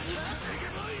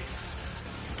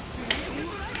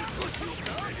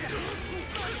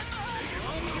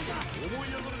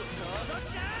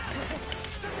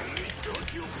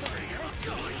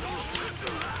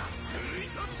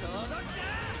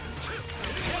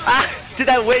 did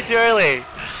that way too early.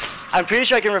 I'm pretty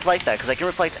sure I can reflect that because I can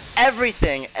reflect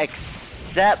everything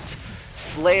except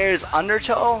Slayer's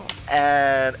Undertow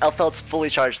and Elfeld's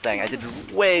fully charged thing. I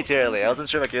did way too early. I wasn't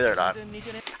sure if I could do it or not.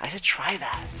 I should try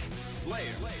that. Slayer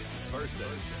versus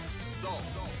Soul.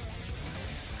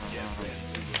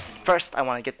 First, I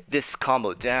want to get this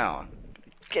combo down.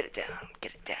 Get it down.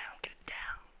 Get it down. Get it down.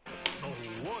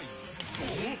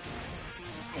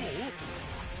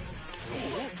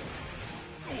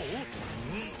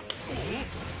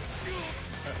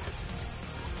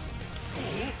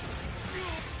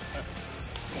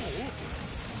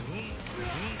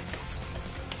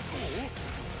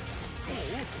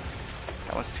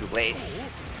 That one's too late.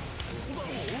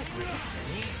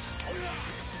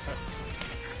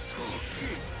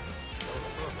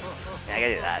 Yeah, I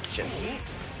gotta do that shit.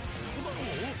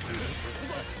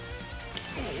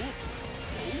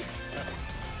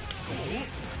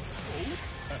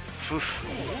 Oof.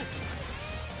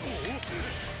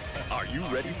 Are you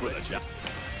ready for the challenge?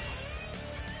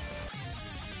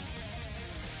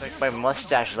 Like my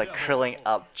mustache is like curling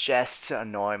up just to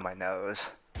annoy my nose.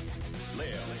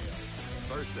 Leo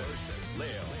versus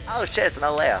Leo. Oh shit, it's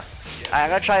another Leia. I'm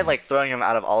gonna try like throwing him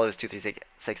out of all of his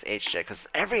 236H shit, because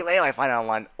every Leia I find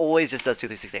online always just does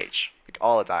 236H. Like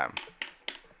all the time.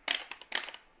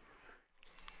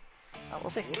 Oh, we'll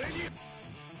see.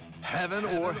 Heaven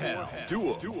or hell.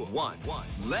 Duel 1.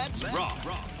 Let's rock.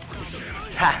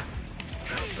 Ha!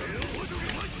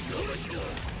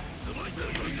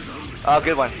 Oh,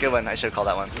 good one, good one. I should have called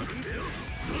that one.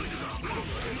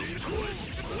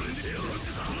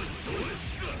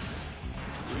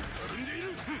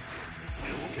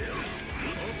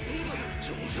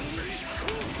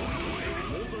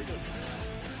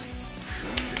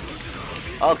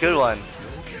 Oh, good one.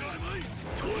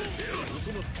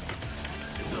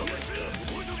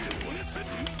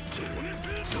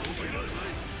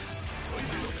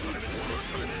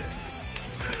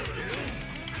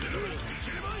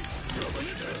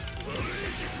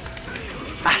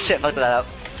 Ah shit, fucked that up.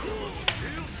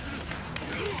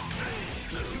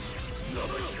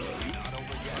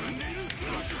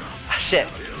 Ah shit.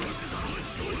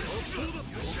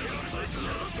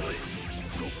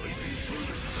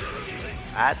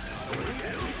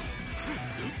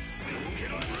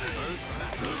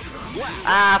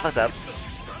 Ah, fucked up.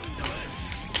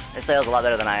 This Leo's a lot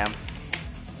better than I am.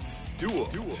 Duel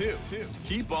 2.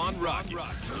 Keep on rocking.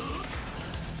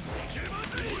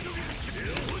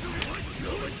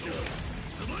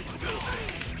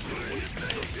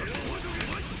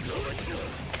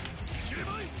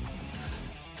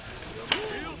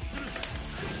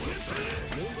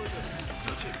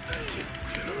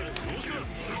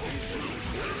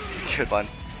 Good one.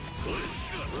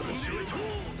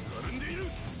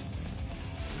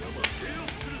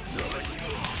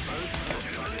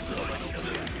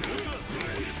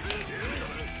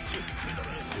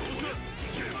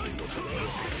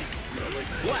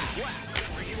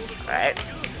 Alright,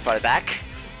 brought it back.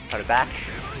 Brought it back.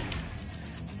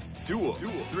 Duel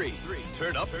 3.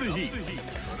 Turn up the heat.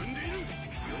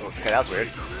 Okay, that was weird.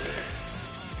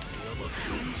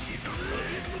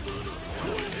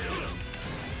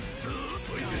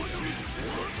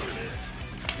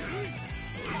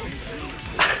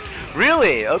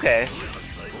 Really? Okay.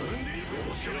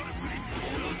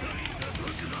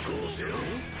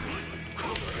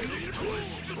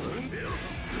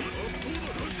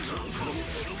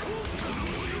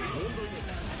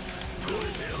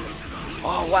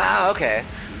 Oh wow, okay.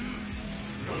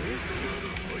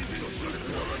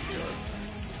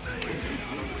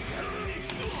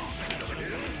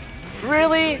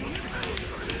 Really?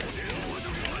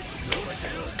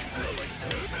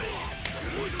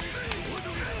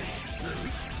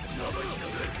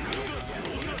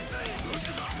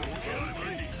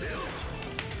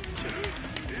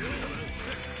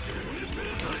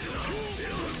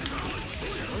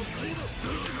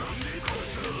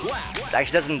 It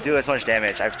actually doesn't do as much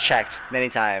damage. I've checked many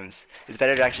times. It's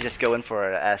better to actually just go in for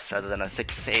an S rather than a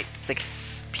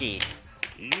 6P.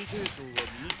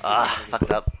 Ah,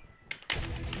 fucked up.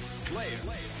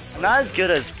 I'm not as good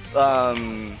as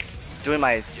doing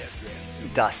my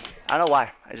dust. I don't know why.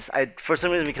 For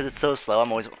some reason, because it's so slow,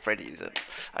 I'm always afraid to use it.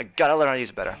 I gotta learn how to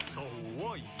use it better.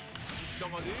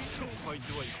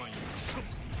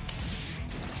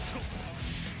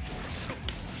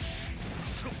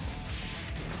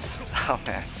 Oh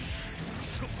man.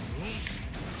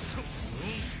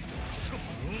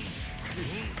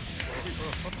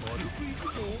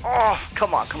 Oh,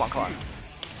 come on, come on, come on.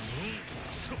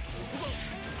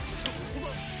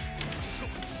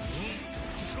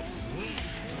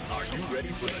 Are you ready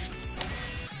for it?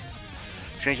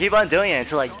 Just gonna keep on doing it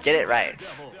until I get it right.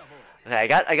 Okay, I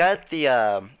got the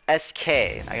SK.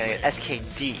 I gotta get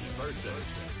SKD.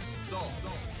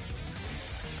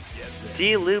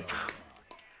 D loop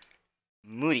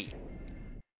Moody.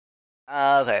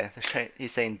 Okay,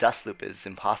 he's saying dust loop is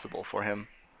impossible for him.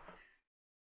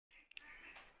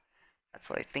 That's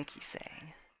what I think he's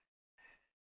saying.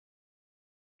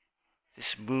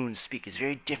 This moon speak is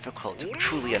very difficult to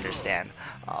truly understand.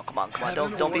 Oh, come on,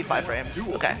 don't be 5 frames.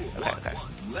 Okay.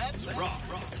 Let's rock.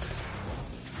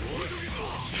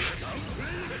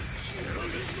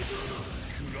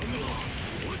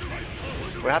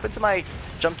 What happened to my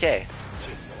jump K?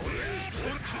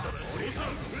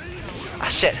 Ah,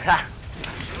 shit.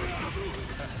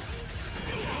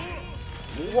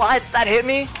 What? That hit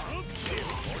me?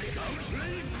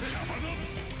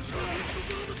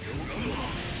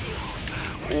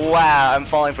 Wow, I'm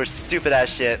falling for stupid ass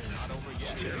shit.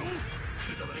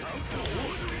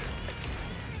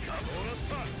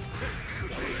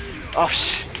 Oh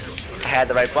shit. I had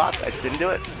the right block, I just didn't do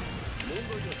it.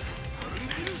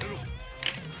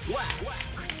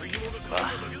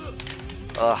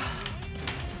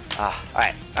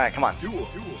 Alright, come on.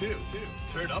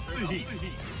 Turn up the heat.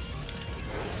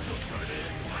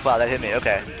 Wow, that hit me,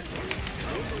 okay.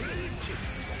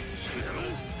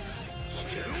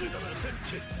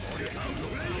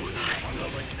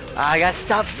 I gotta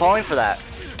stop falling for that.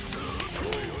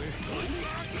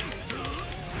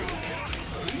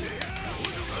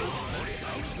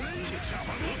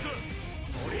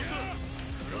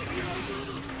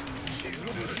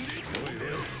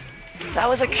 That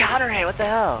was a counter hit, what the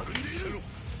hell?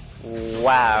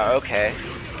 Wow, okay.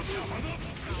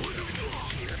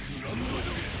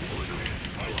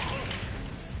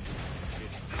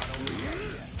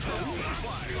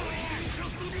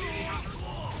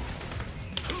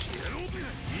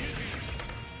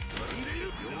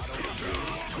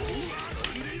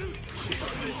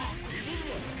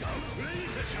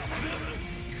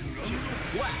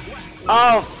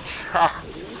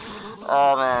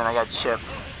 Oh man, I got chipped.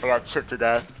 I got chipped to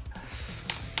death.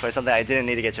 For something I didn't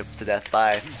need to get chipped to death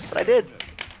by, but I did.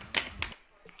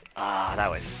 Ah, that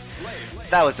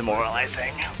was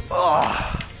demoralizing.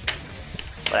 Oh,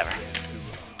 whatever.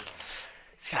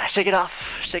 Just gotta shake it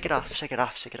off, shake it off, shake it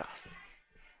off, shake it off.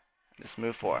 Just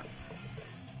move forward.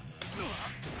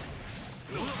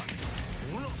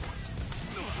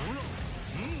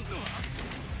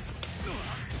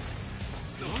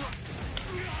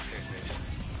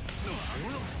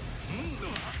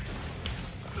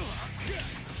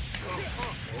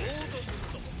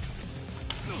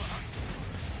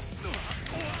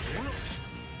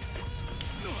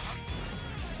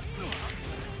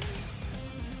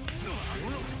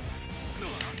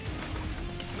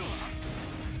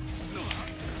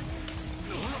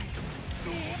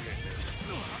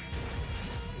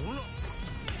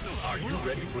 Are you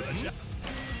ready for the job?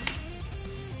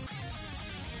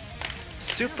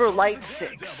 Super light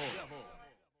 6.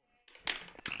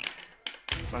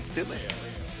 Let's do this.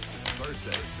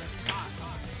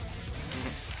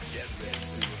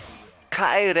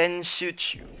 Kai Renshu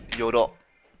Yoro.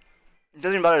 It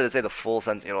doesn't matter to say the full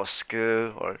sentence,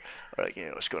 yoroshiku, or like,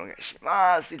 yoroshiku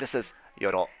onegaishimasu. It just says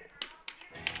Yoro.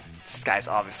 This guy's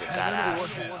obviously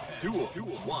badass. Duel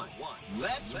 1.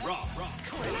 Let's rock.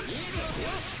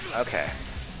 Okay.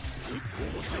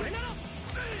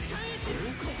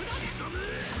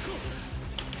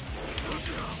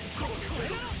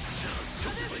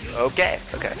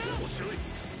 Okay.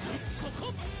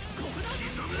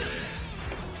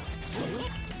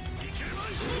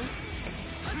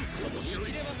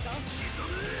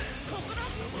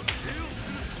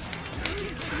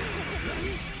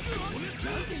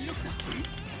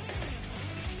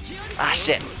 Ah,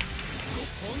 shit.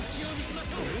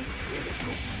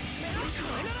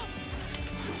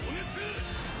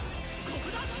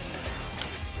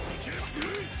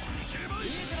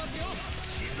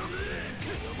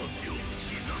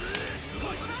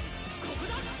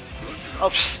 Oh,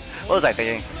 what was I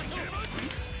thinking?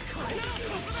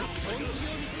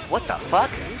 What the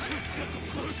fuck?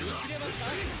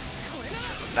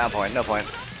 No point, no point.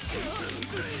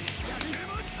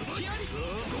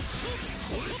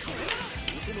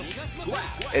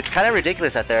 It's kind of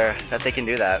ridiculous that they can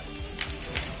do that.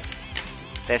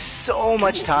 They have so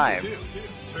much time.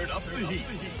 Turn up the heat.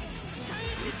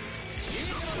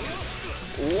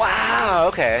 Wow,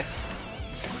 okay.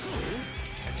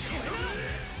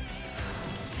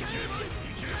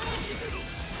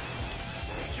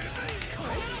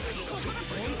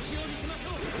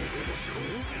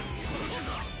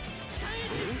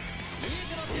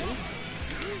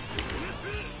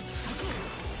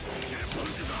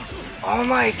 Oh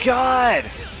my god!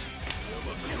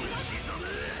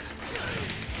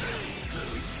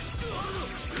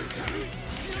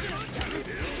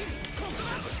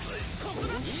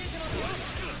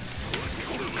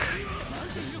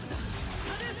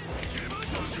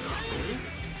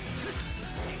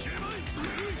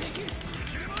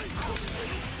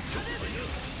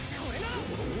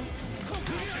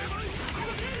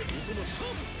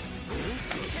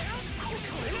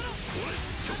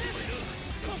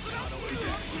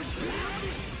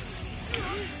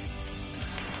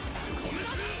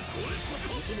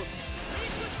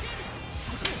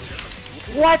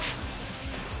 What?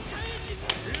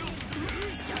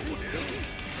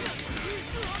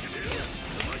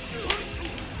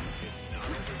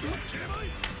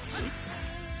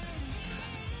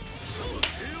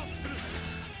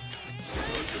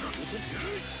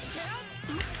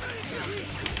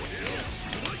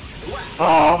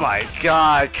 Oh my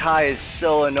god, Kai is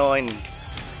so annoying.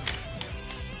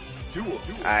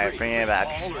 Alright, bring it back.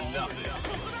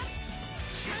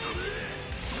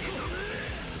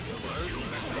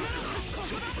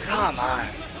 Come on.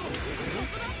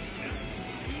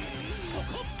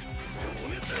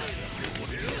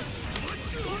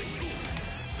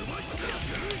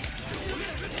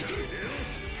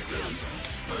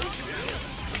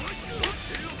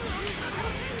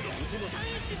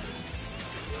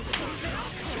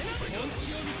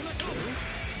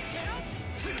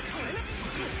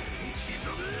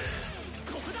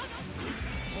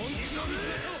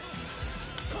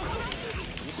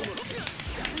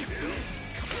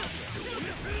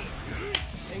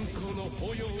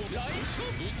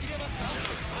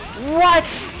 What?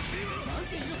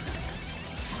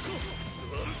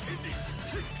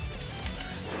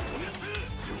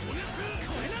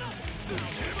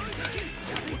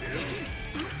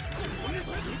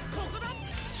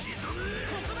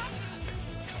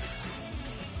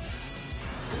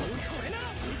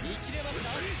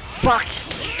 Fuck!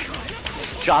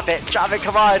 Drop it,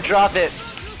 come on, drop it!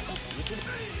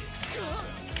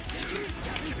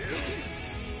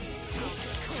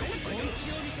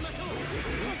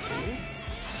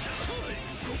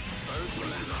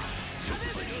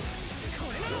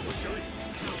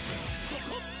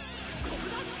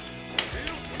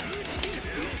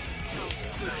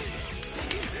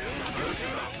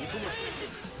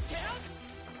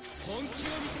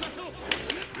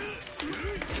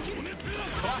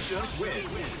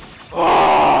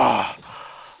 Oh,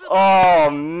 oh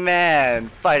man,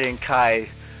 fighting Kai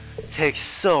takes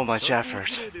so much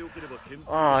effort.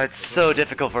 Oh, it's so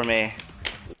difficult for me.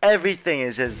 Everything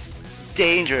is just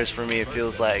dangerous for me, it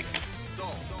feels like.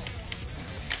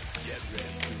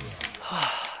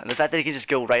 And the fact that he can just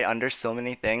go right under so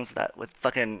many things that with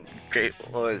fucking great,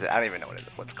 what is it? I don't even know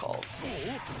what's called.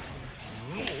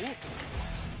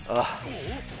 Ugh.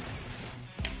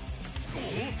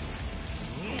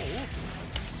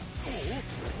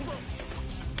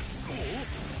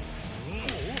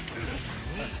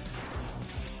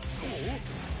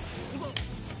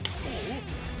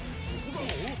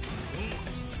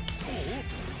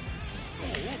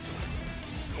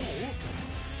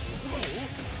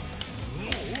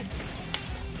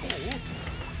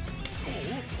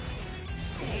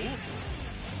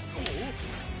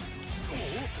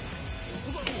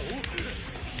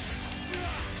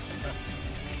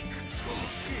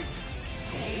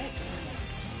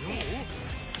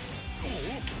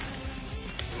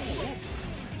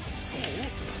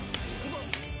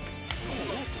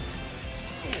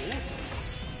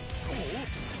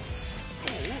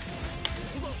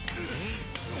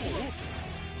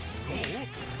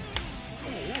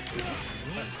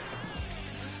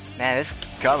 Man, this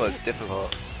combo is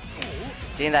difficult.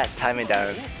 Getting that timing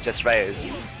down just right is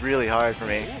really hard for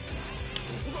me.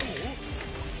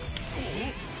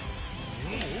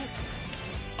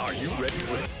 Are you ready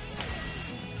for it?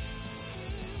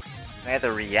 I have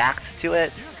to react to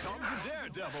it.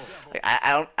 Like,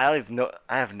 I don't even know.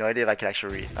 I have no idea if I can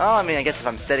actually read. Oh, I mean, I guess if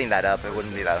I'm setting that up, it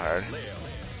wouldn't be that hard.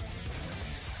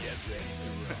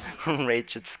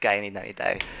 Rachel Skyny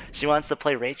Nanitai. She wants to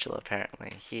play Rachel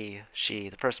apparently. She,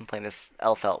 the person playing this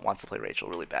Elfelt wants to play Rachel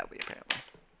really badly apparently.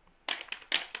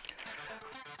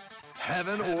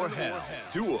 Heaven or hell.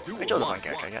 Duel. Rachel's a fun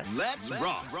character, I guess. Let's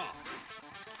rock.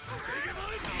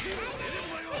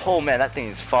 Oh man, that thing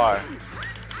is far.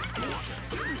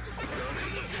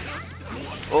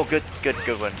 Oh, good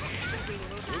one.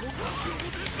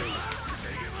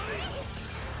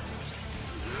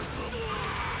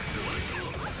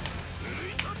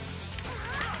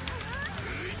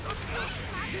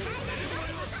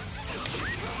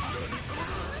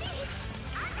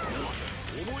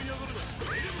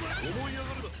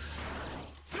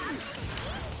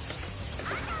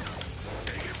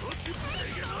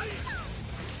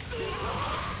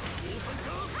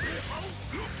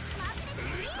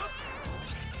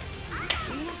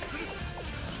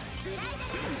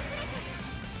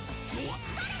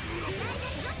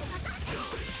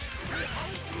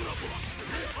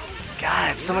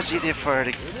 Yeah, it's so much easier for her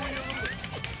to...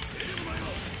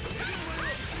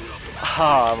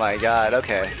 Oh my god,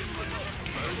 okay.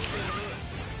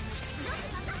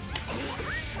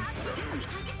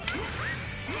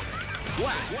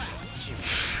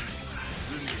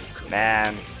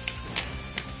 Man.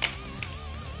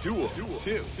 Duel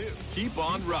 2. Keep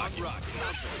on rocking.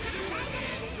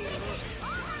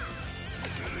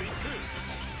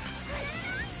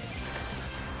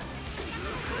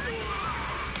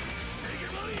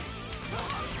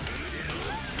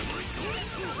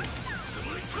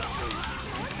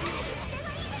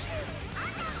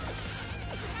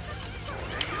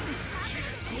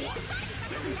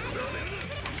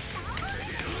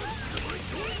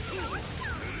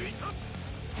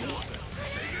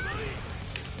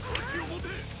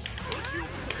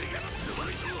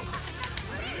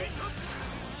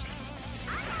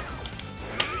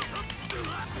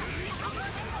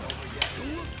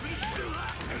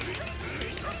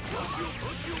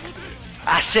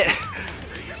 Ah, shit!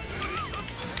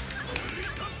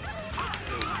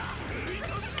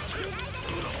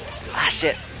 Ah,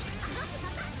 shit!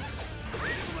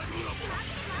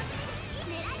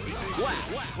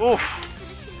 Oof!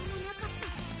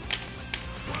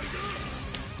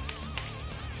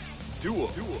 Duel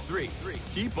 3.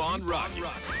 Keep on rocking.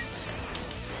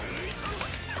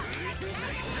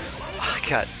 Oh,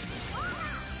 God.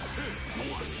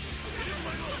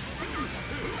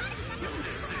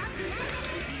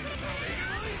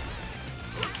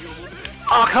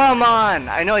 Oh, come on!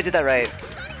 I know I did that right.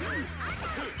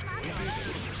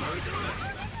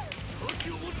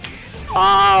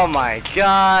 Oh my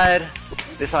god!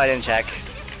 This one I didn't check.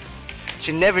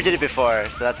 She never did it before,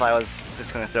 so that's why I was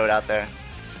just gonna throw it out there.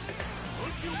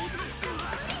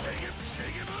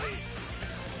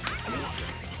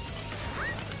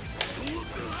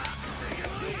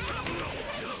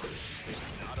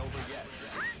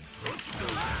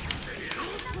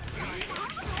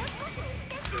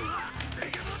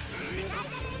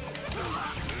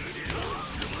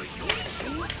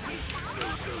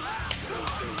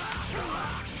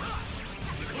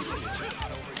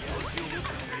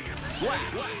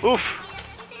 Oof!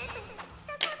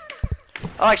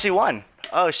 Oh, I actually won!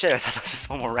 Oh shit, I thought that was just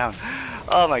one more round.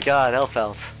 Oh my god,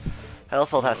 Elfeld.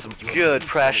 Elfeld has some good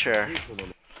pressure.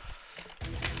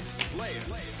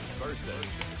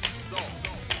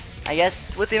 I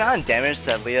guess with the amount of damage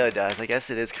that Leo does, I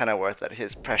guess it is kind of worth it.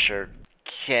 His pressure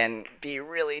can be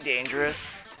really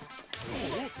dangerous.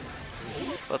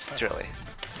 Whoops, it's early.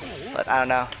 But I don't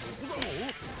know.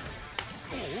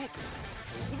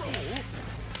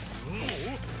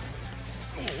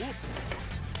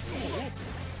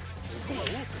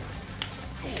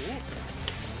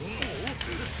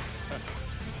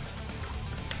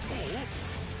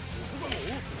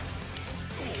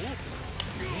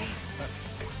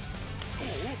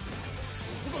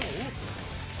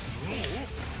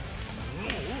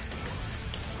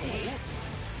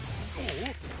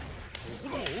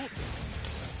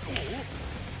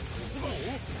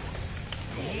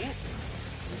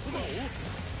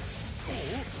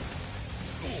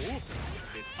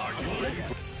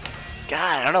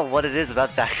 God, I don't know what it is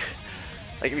about that.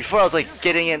 Like before I was like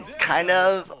getting it kind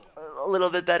of a little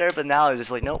bit better, but now I'm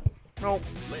just like nope, nope,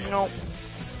 nope.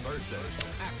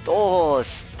 Oh,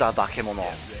 sta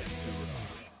bakemono.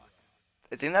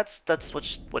 I think that's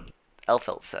what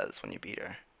Elfeld says when you beat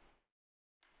her.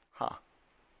 Huh.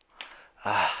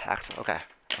 Axel. Okay.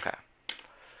 Okay.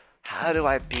 How do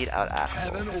I beat out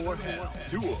Axel? Heaven or hell.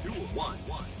 Duel 1.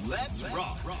 Let's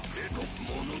rock.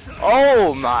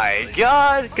 Oh my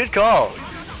god! Good call.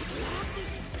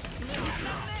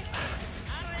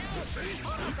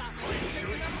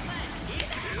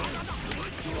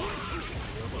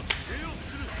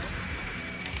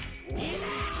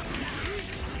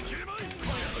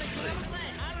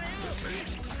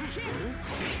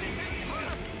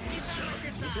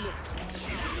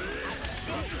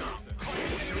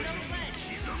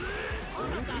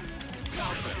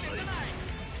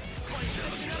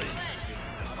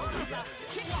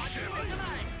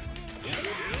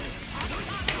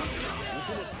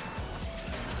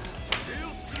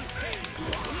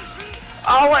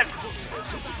 Oh, what?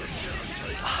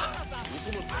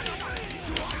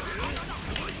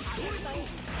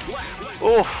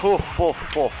 Oh.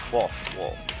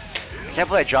 I can't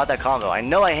believe I dropped that combo. I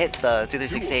know I hit the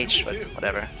 236H, but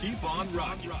whatever. Keep on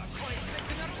rocking.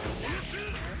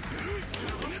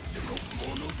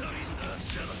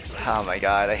 Oh my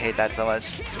god, I hate that so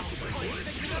much.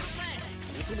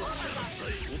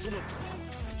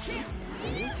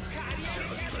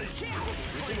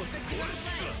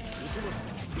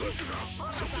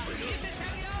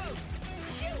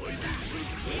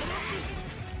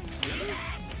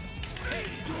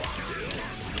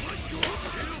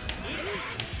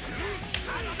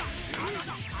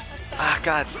 Ah,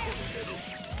 God.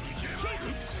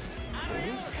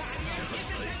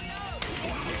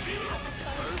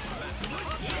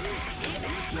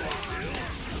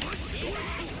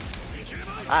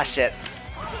 Ah, shit.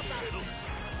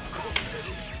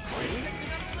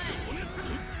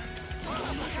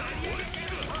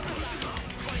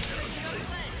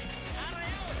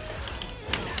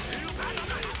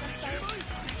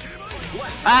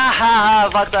 Ah,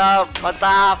 fucked up, fucked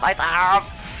up.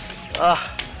 Ugh.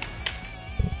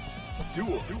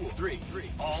 Duel 3,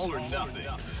 all or nothing.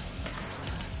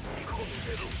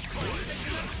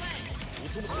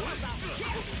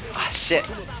 Ah, shit.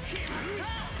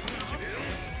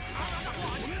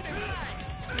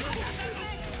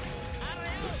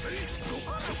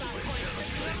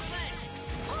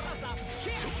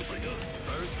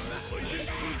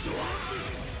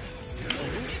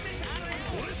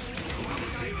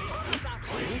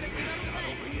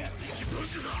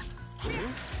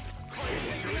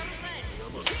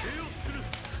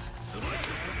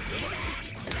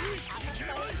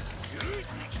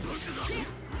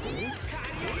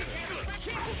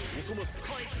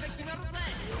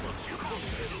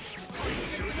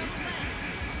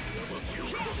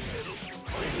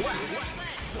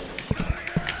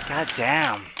 God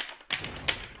damn.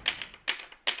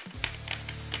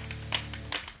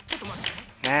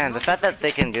 Man, the fact that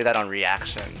they can do that on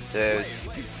reaction to just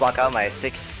block out my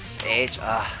 6H,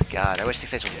 ah, God, I wish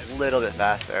 6H was a little bit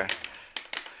faster.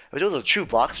 I wish it was a true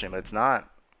block stream, but it's not.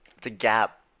 It's a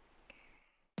gap.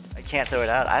 I can't throw it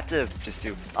out. I have to just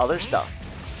do other stuff.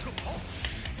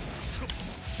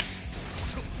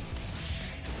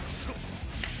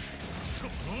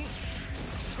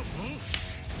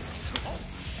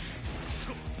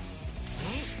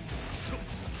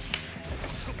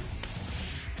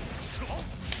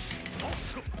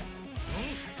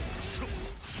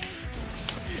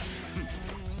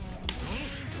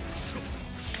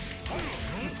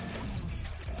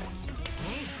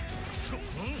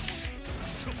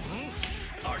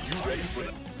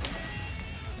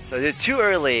 So I did it too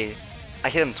early. I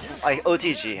hit him. I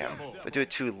OTG him. If I do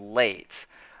it too late,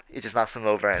 it just knocks him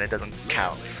over and it doesn't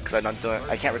count because I'm not doing.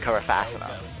 I can't recover fast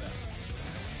enough.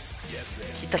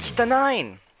 Kita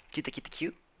 9. Kita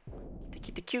Q.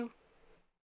 Kita Q.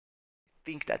 I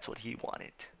think that's what he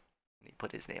wanted. And he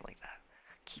put his name like that.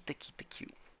 Kita Q.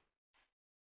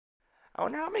 I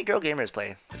wonder how many girl gamers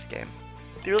play this game.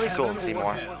 It'd be really cool to see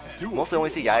more. Mostly only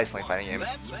see guys playing fighting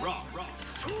games.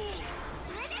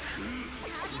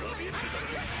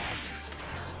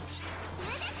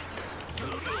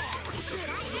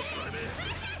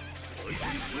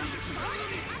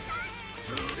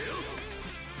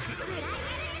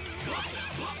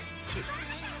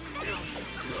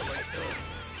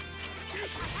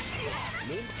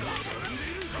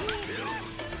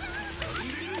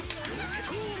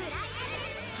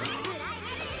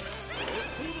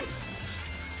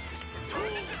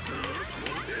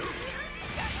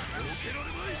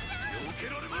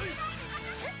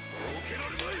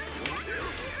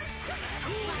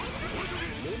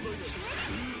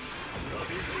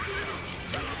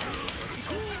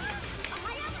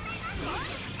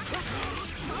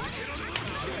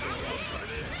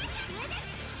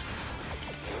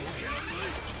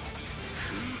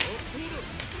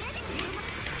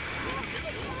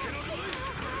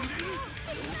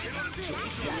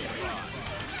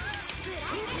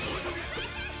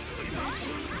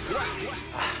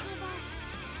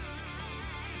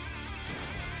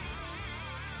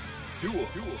 Duel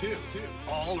 2,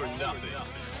 all or nothing.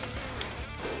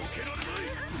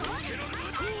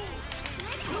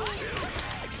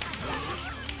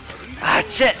 Ah,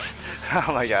 shit!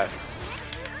 Oh my god.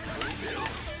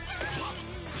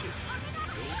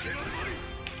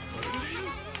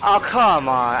 Oh, come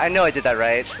on. I know I did that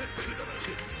right.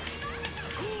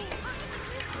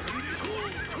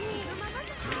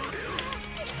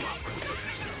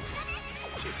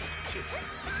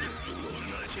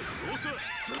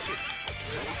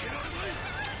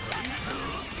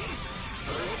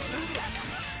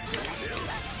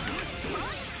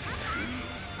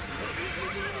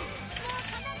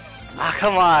 Ah,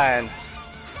 come on.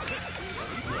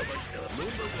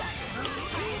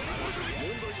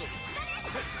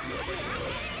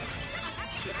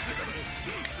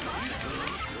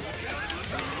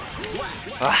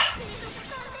 Ah.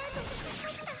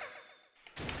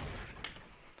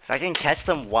 If I can catch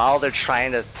them while they're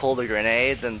trying to pull the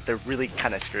grenade, then they're really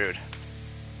kind of screwed.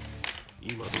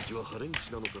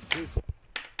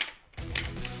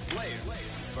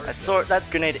 That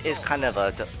grenade is kind of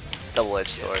a double-edged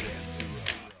sword.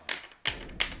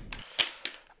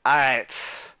 Alright.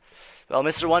 Well,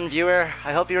 Mr. One Viewer,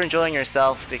 I hope you're enjoying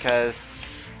yourself because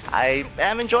I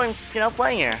am enjoying,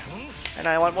 playing here. And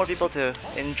I want more people to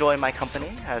enjoy my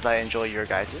company as I enjoy your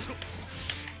guys's.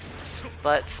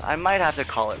 But I might have to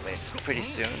call it pretty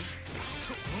soon.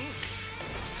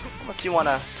 Unless you want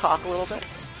to talk a little bit.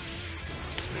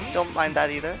 Don't mind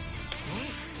that either.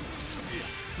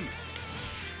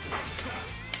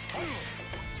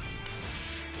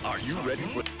 Are you ready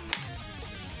for?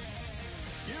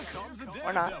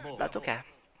 Or not. That's okay.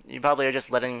 You probably are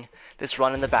just letting this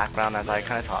run in the background as I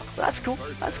kind of talk. But that's cool.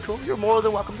 That's cool. You're more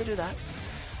than welcome to do that.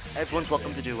 Everyone's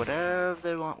welcome to do whatever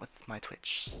they want with my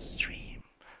Twitch stream.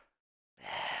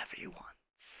 Whatever you want.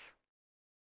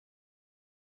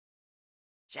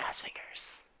 Jazz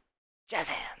fingers. Jazz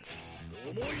hands.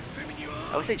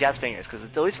 I always say jazz fingers because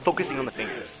it's always focusing on the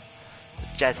fingers.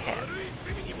 It's jazz hand.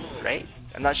 Right?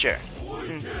 I'm not sure.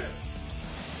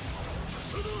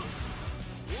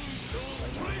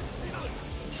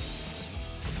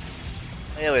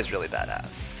 Leo is really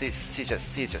badass. He's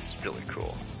just really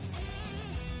cool.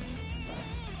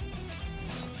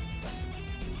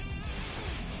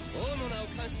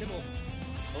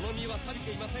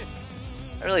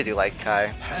 I really do like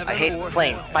Kai. I hate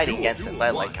fighting against him, but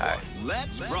I like Kai.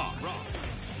 Let's rock.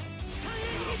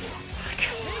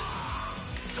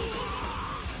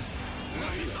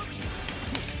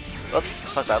 Whoops,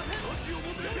 fuck up.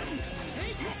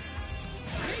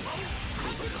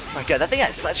 Oh my god, that thing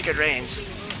has such good range.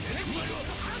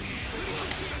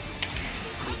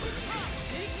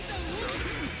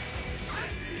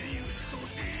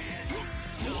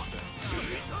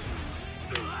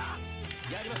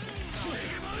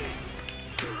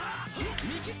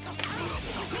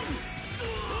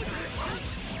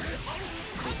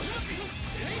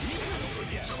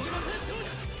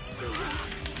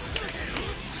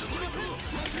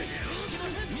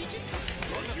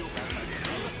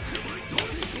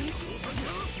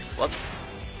 Whoops.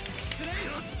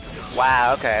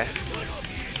 Wow, okay.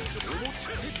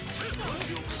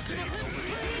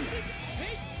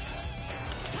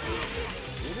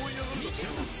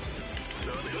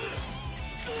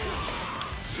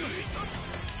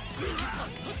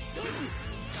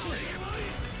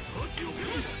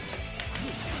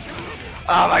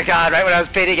 Oh my god, right when I was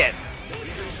baiting it.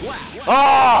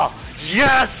 Oh,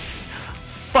 yes!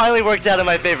 Finally worked out in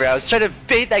my favor. I was trying to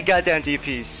bait that goddamn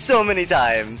DP so many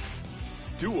times.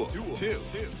 Duel 2.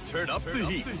 Turn up the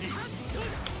heat.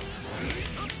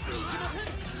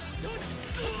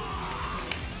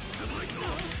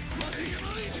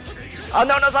 Oh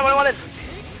no, that's not what I wanted!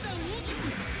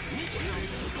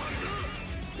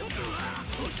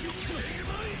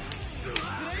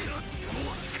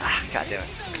 Ah, god damn it.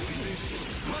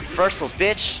 Reversals,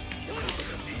 bitch!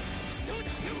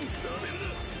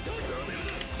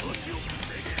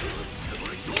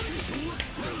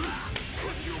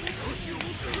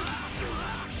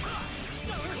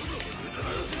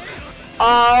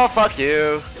 Oh, fuck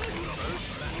you.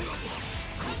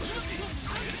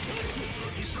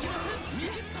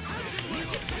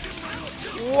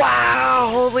 Wow,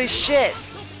 holy shit.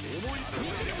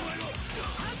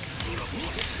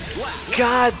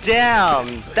 God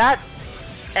damn, that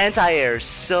anti-air is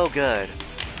so good.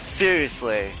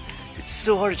 Seriously. It's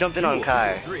so hard to jump in on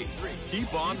Kai.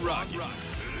 Keep on rocking.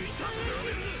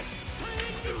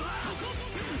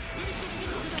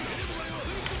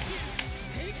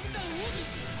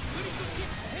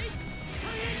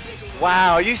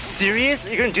 Wow, are you serious?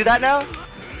 You're gonna do that now?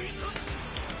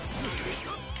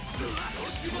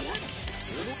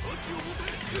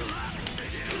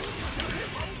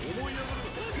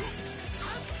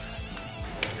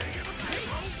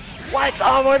 What?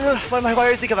 Oh, why did my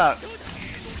wires come out?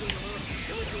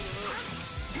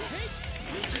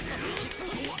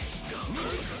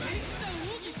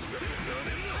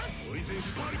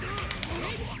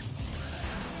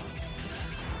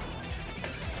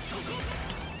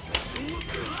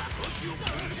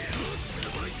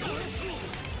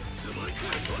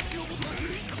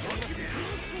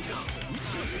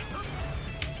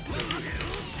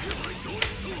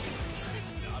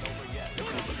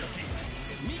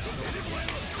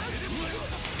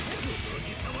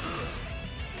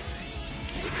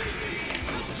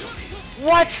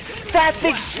 What? That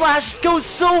thing slash goes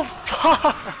so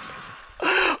far!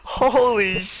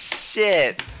 Holy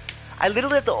shit! I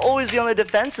literally have to always be on the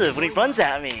defensive when he runs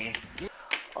at me.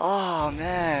 Oh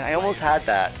man, I almost had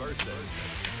that.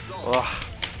 Ugh.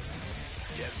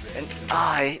 And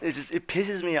it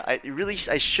pisses me off.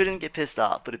 I shouldn't get pissed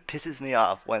off, but it pisses me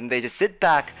off when they just sit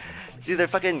back, see their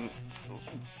fucking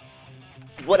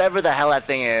whatever the hell that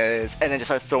thing is, and then just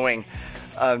start throwing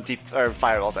deep or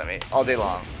fireballs at me all day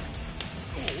long.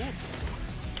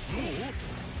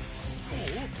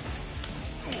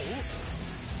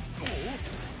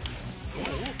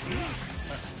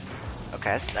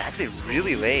 Okay, that has to be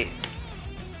really late.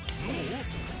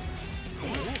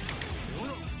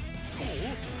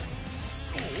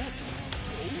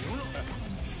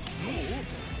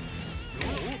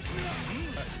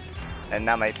 And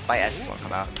now my S's won't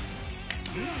come out.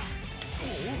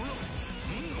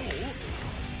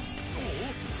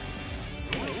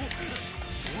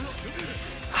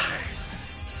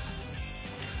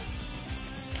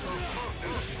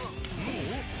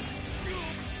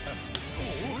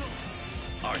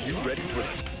 Are you ready for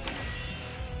it?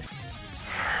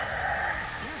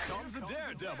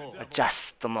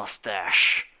 Adjust the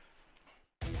mustache.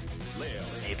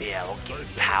 Maybe I will gain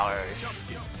powers.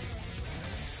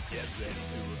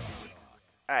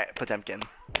 Alright, Potemkin.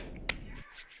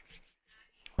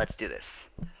 Let's do this.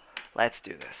 Let's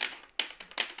do this.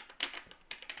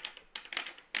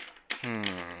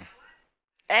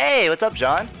 Hey, what's up,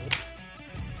 John?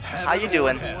 How you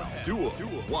doing? Duel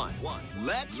 1.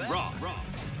 Let's rock.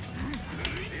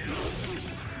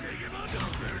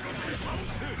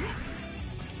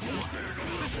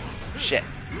 Shit.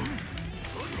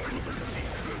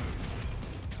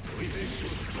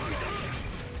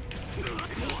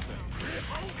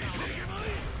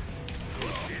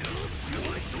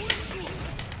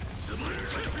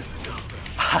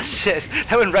 Ah, shit.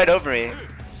 That went right over me.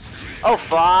 Oh,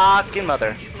 fucking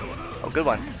mother. Oh, good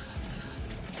one.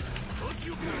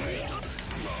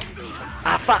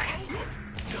 Ah, fuck.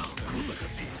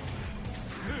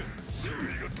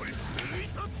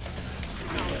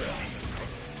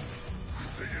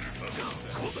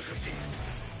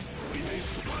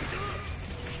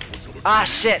 Ah,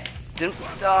 shit. Didn't.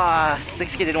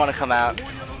 6K didn't want to come out.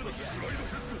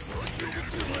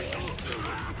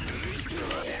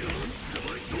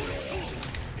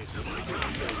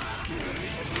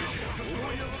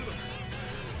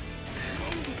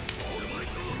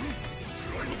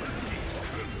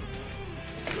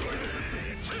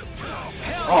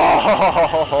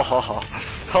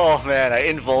 Oh man, I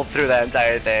involved through that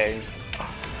entire thing.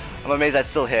 I'm amazed I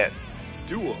still hit.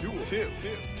 Duel 2.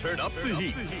 Turn up the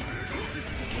heat.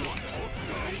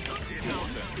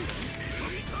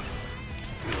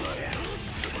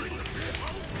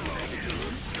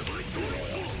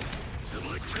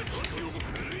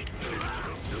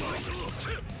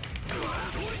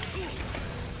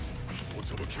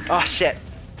 Oh shit.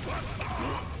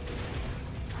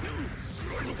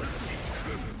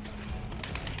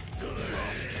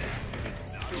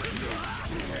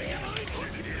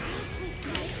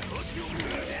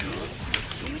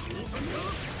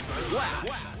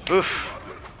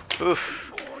 Oof.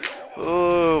 Oof.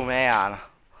 Oh man.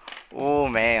 Oh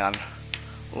man.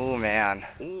 Oh man.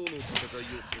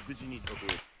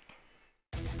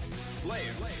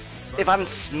 If I'm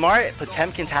smart,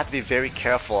 Potemkins have to be very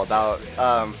careful about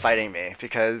fighting me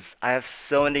because I have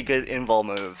so many good invul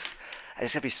moves. I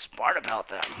just gotta be smart about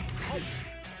them.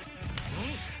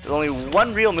 There's only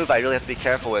one real move I really have to be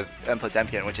careful with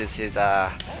Potemkin, which is his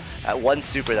that one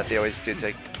super that they always do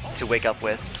to wake up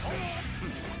with.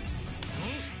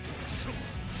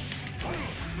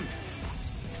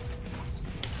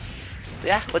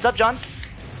 Yeah, what's up, John?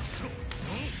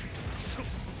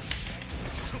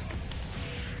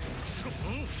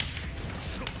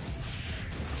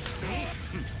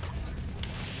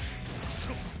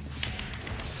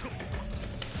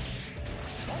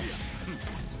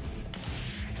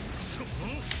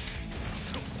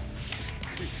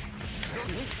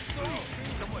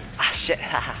 Ah, shit.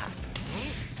 Ah.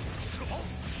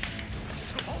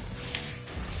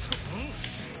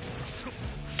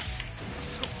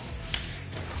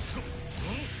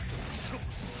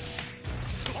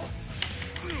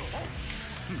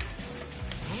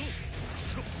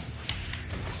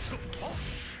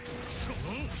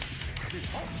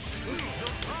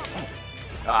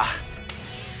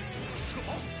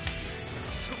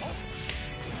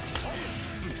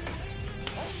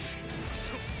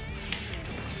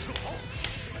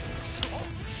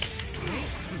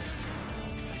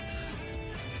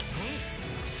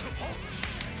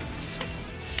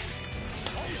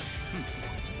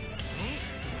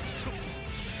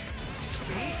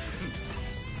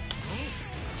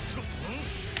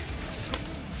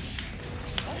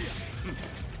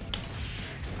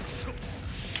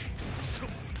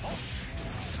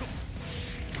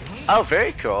 Oh,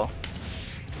 very cool.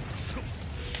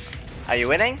 Are you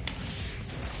winning?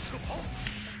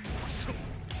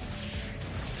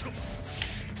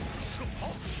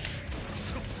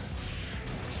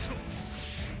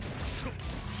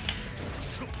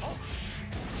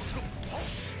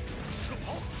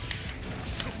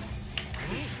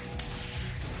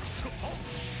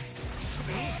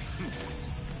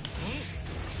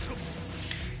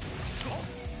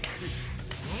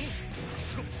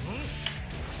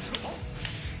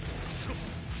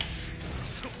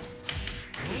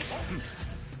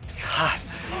 God,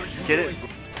 get it?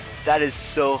 That is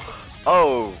so...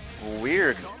 Oh,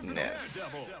 weirdness.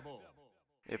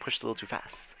 It pushed a little too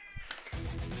fast.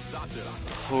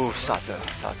 Ooh, Sato.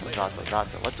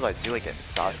 What do I do against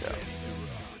Sato?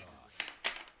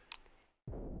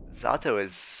 Sato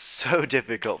is so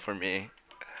difficult for me.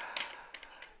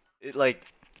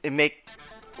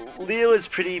 Leo is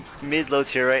pretty mid-low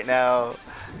tier right now,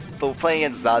 but playing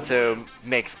against Zato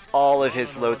makes all of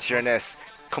his low tierness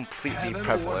completely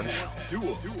prevalent.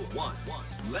 Duel 1.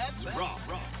 Let's rock.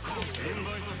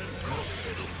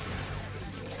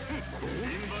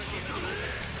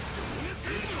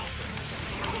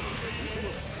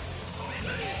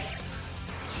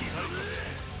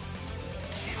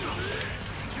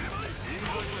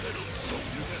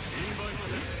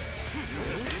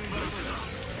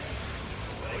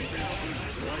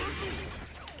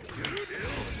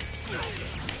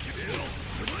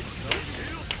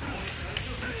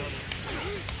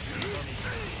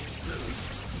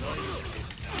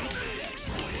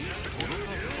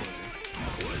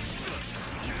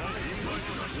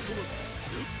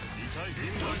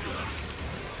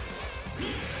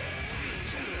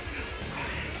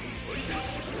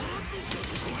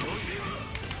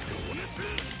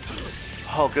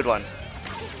 Oh, good one.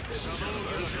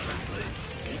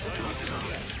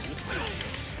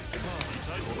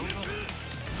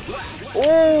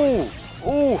 Ooh!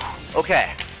 Ooh!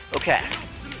 Okay. Okay.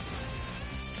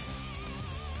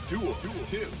 Duel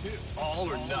 2. All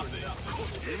or nothing.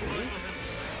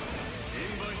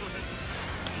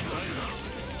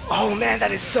 Oh man,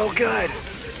 that is so good!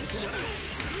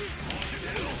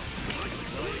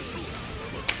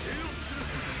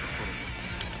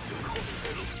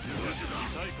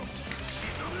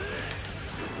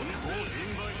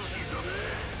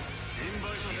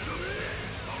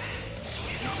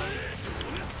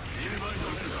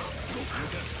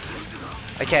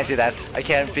 I can't do that. I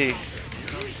can't be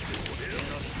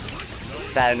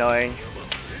that annoying.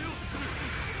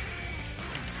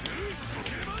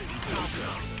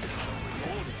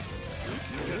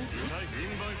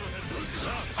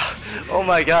 Oh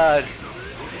my god.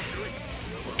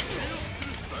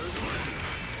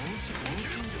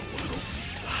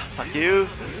 Fuck you.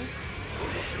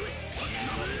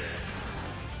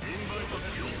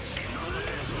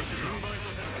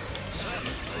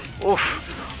 Oof.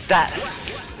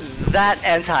 That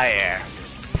anti-air.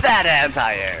 That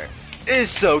anti-air is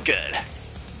so good.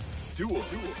 Duel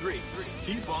 3.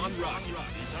 Keep on rocking.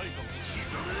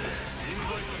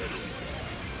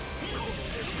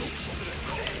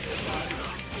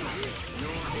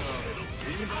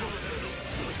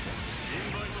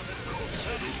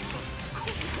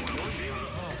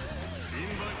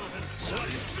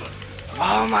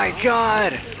 Oh my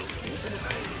god.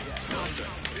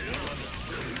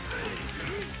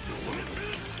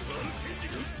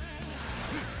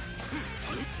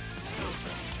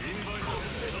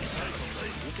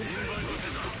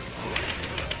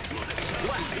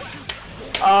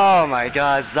 Oh my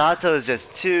god, Zato is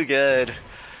just too good.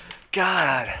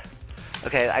 God.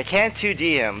 Okay, I can't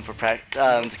 2D him for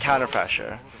to counter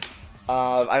pressure.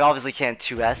 I obviously can't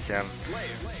 2S him.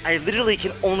 I literally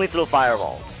can only throw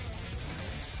fireballs.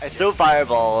 I throw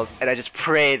fireballs and I just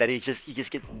pray that he just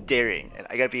gets daring, and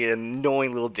I gotta be an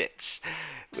annoying little bitch,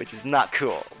 which is not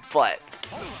cool. But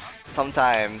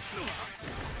sometimes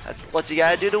that's what you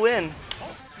gotta do to win.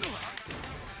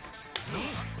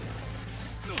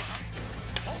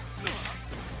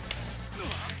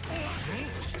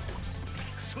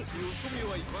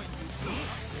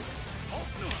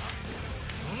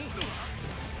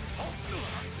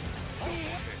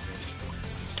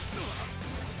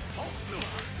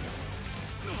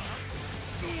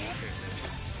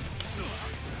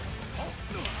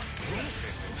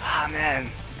 Ah man,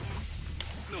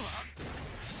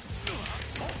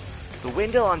 the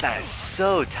window on that is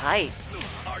so tight.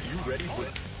 Are you ready for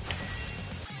it?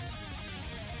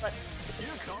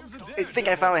 I think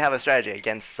I finally have a strategy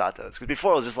against Zato. Because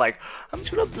before it was just like, I'm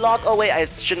just gonna block. Oh wait, I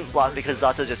shouldn't block because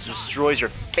Zato just destroys your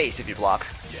face if you block.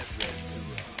 Get ready to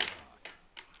rock.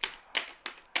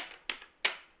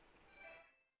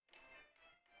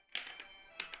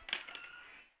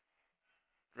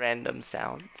 random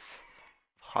sounds.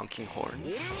 Honking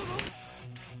horns.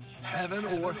 Heaven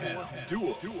or hell.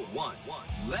 Duel 1.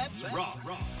 Let's rock.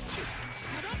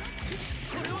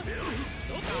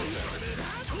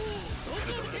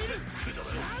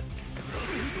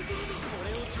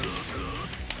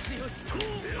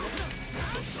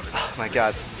 Oh my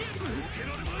god.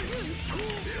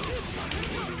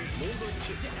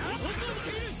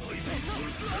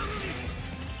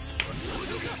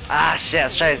 Ah shit, I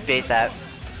was trying to bait that.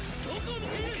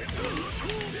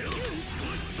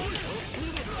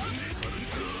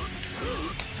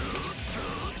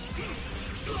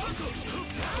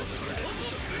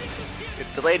 Good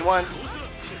delayed one.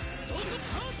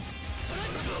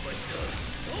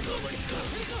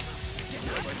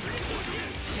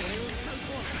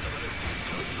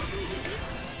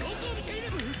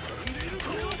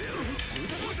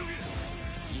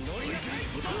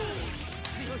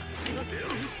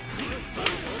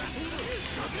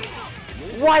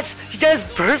 What? He got his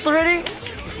burst already?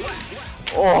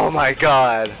 Oh my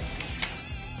god.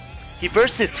 He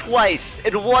bursted twice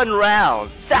in one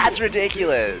round. That's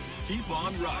ridiculous. Keep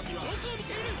on rocking.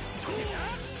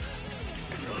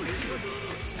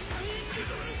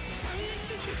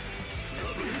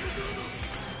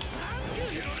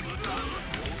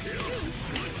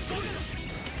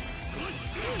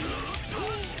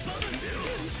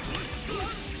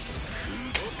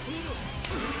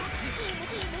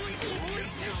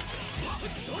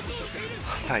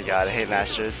 Oh my god, I hate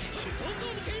Masters.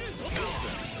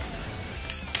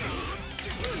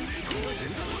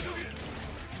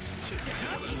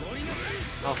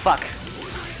 Oh fuck.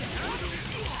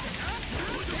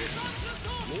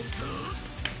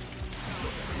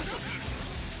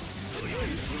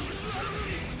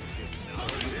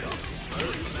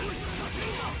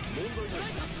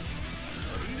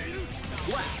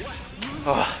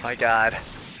 Oh my god.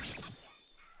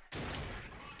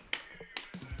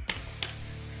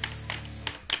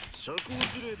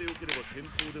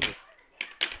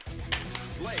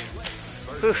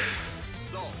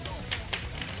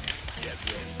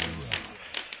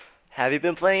 Have you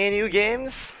been playing any new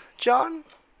games, John?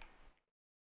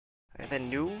 Anything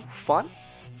new, fun?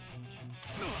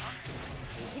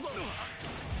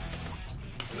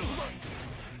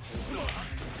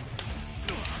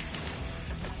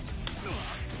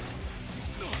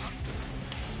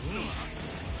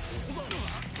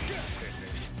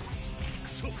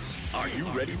 Are you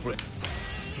ready for it?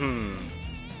 Hmm.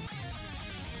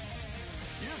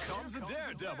 Here comes a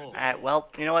daredevil. Alright, well,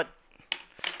 you know what?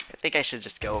 I think I should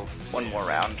just go one more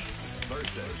round. Oh,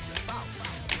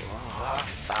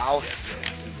 Faust.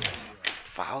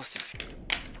 Faust is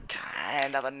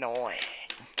kind of annoying.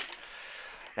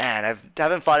 Man, I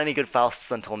haven't fought any good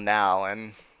Fausts until now,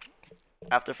 and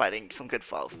after fighting some good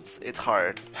Fausts, it's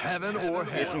hard. Heaven or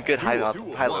hell. Get some good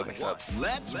high-low mix-ups.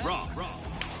 Let's rock.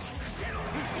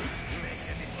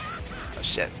 Oh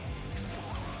shit.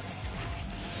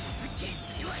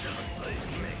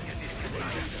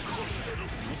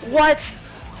 What?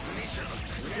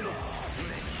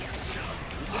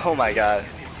 Oh my god.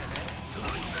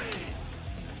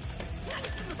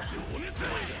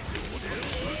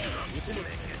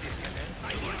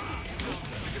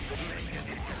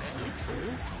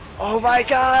 Oh my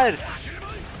god!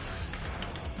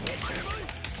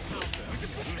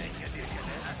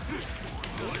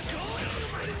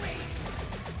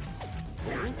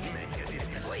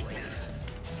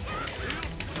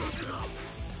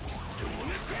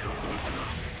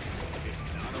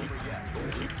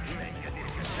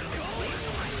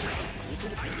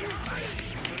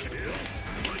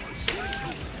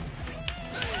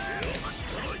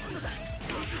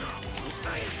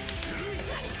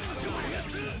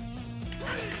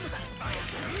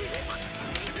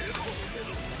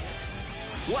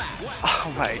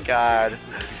 Oh my god.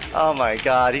 Oh my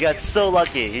god. He got so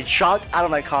lucky. He chopped out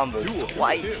of my combos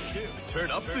twice.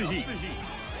 Turn up the heat.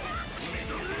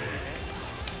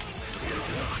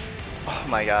 Oh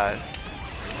my god.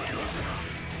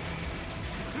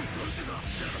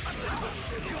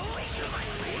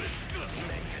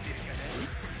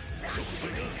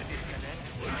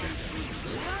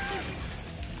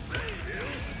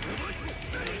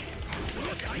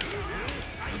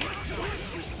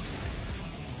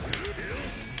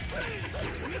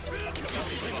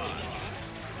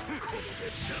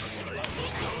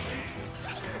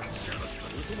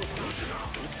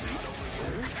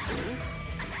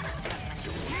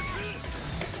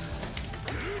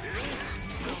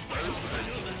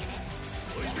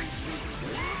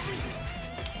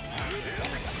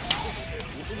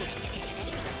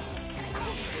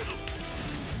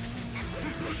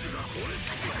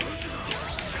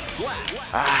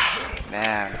 Ah,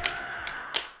 man.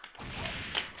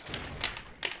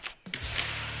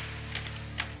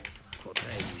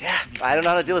 Yeah, I don't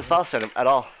know how to deal with false start at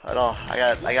all. I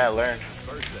gotta learn.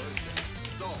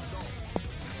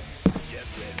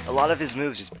 A lot of his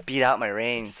moves just beat out my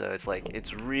range, so it's like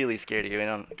it's really scary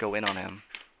to go in on him.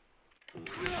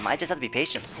 I might just have to be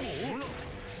patient.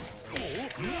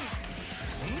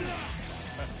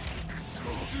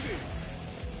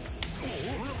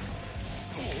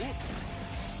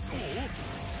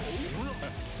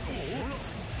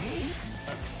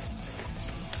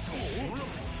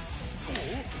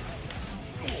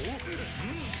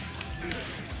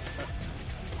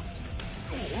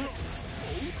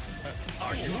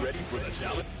 Are you ready for the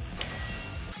challenge?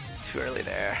 Too early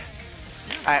there.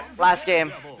 Alright, last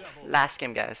game. Last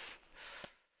game, guys.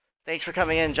 Thanks for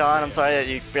coming in, John. I'm sorry that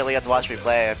you barely got to watch me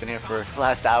play. I've been here for the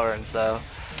last hour and so.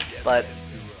 But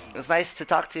it was nice to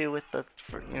talk to you with the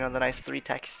nice 3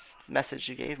 text message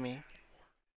you gave me.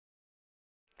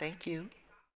 Thank you.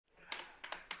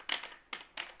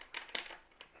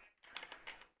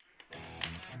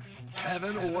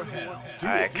 Heaven or hell.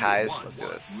 Alright, guys, let's do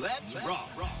this. Let's rock.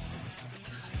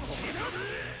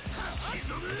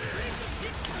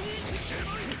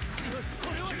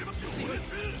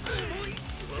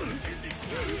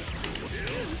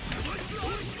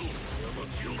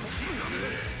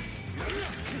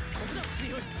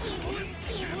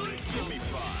 Give me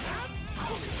 5.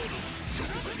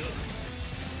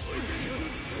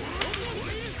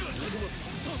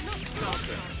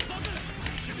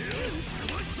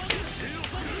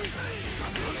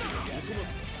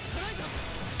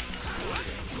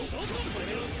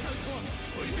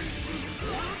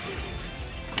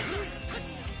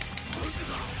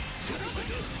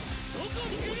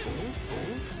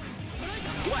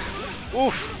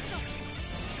 Oof.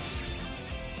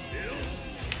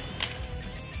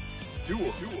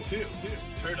 Duel 2.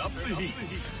 Turn up the heat.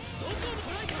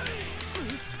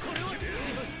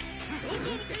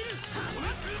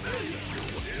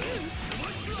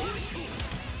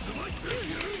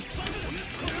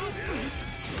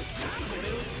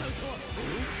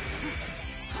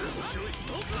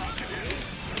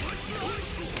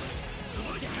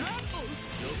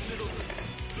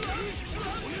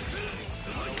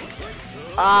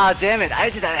 Ah, damn it. I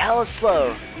did that hella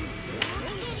slow.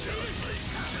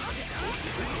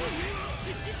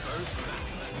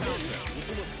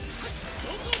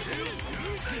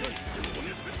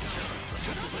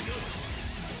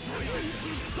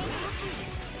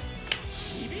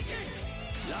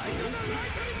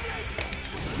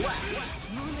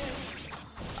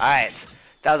 Alright,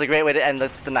 that was a great way to end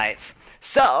the night.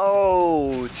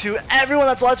 So, to everyone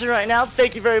that's watching right now,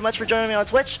 thank you very much for joining me on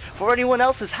Twitch. For anyone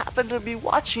else who's happened to be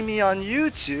watching me on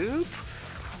YouTube,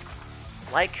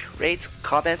 like, rate,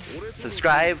 comment,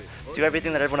 subscribe, do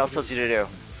everything that everyone else tells you to do.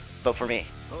 Vote for me,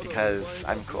 because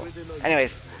I'm cool.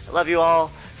 Anyways, I love you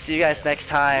all, see you guys next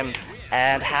time,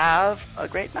 and have a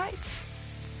great night.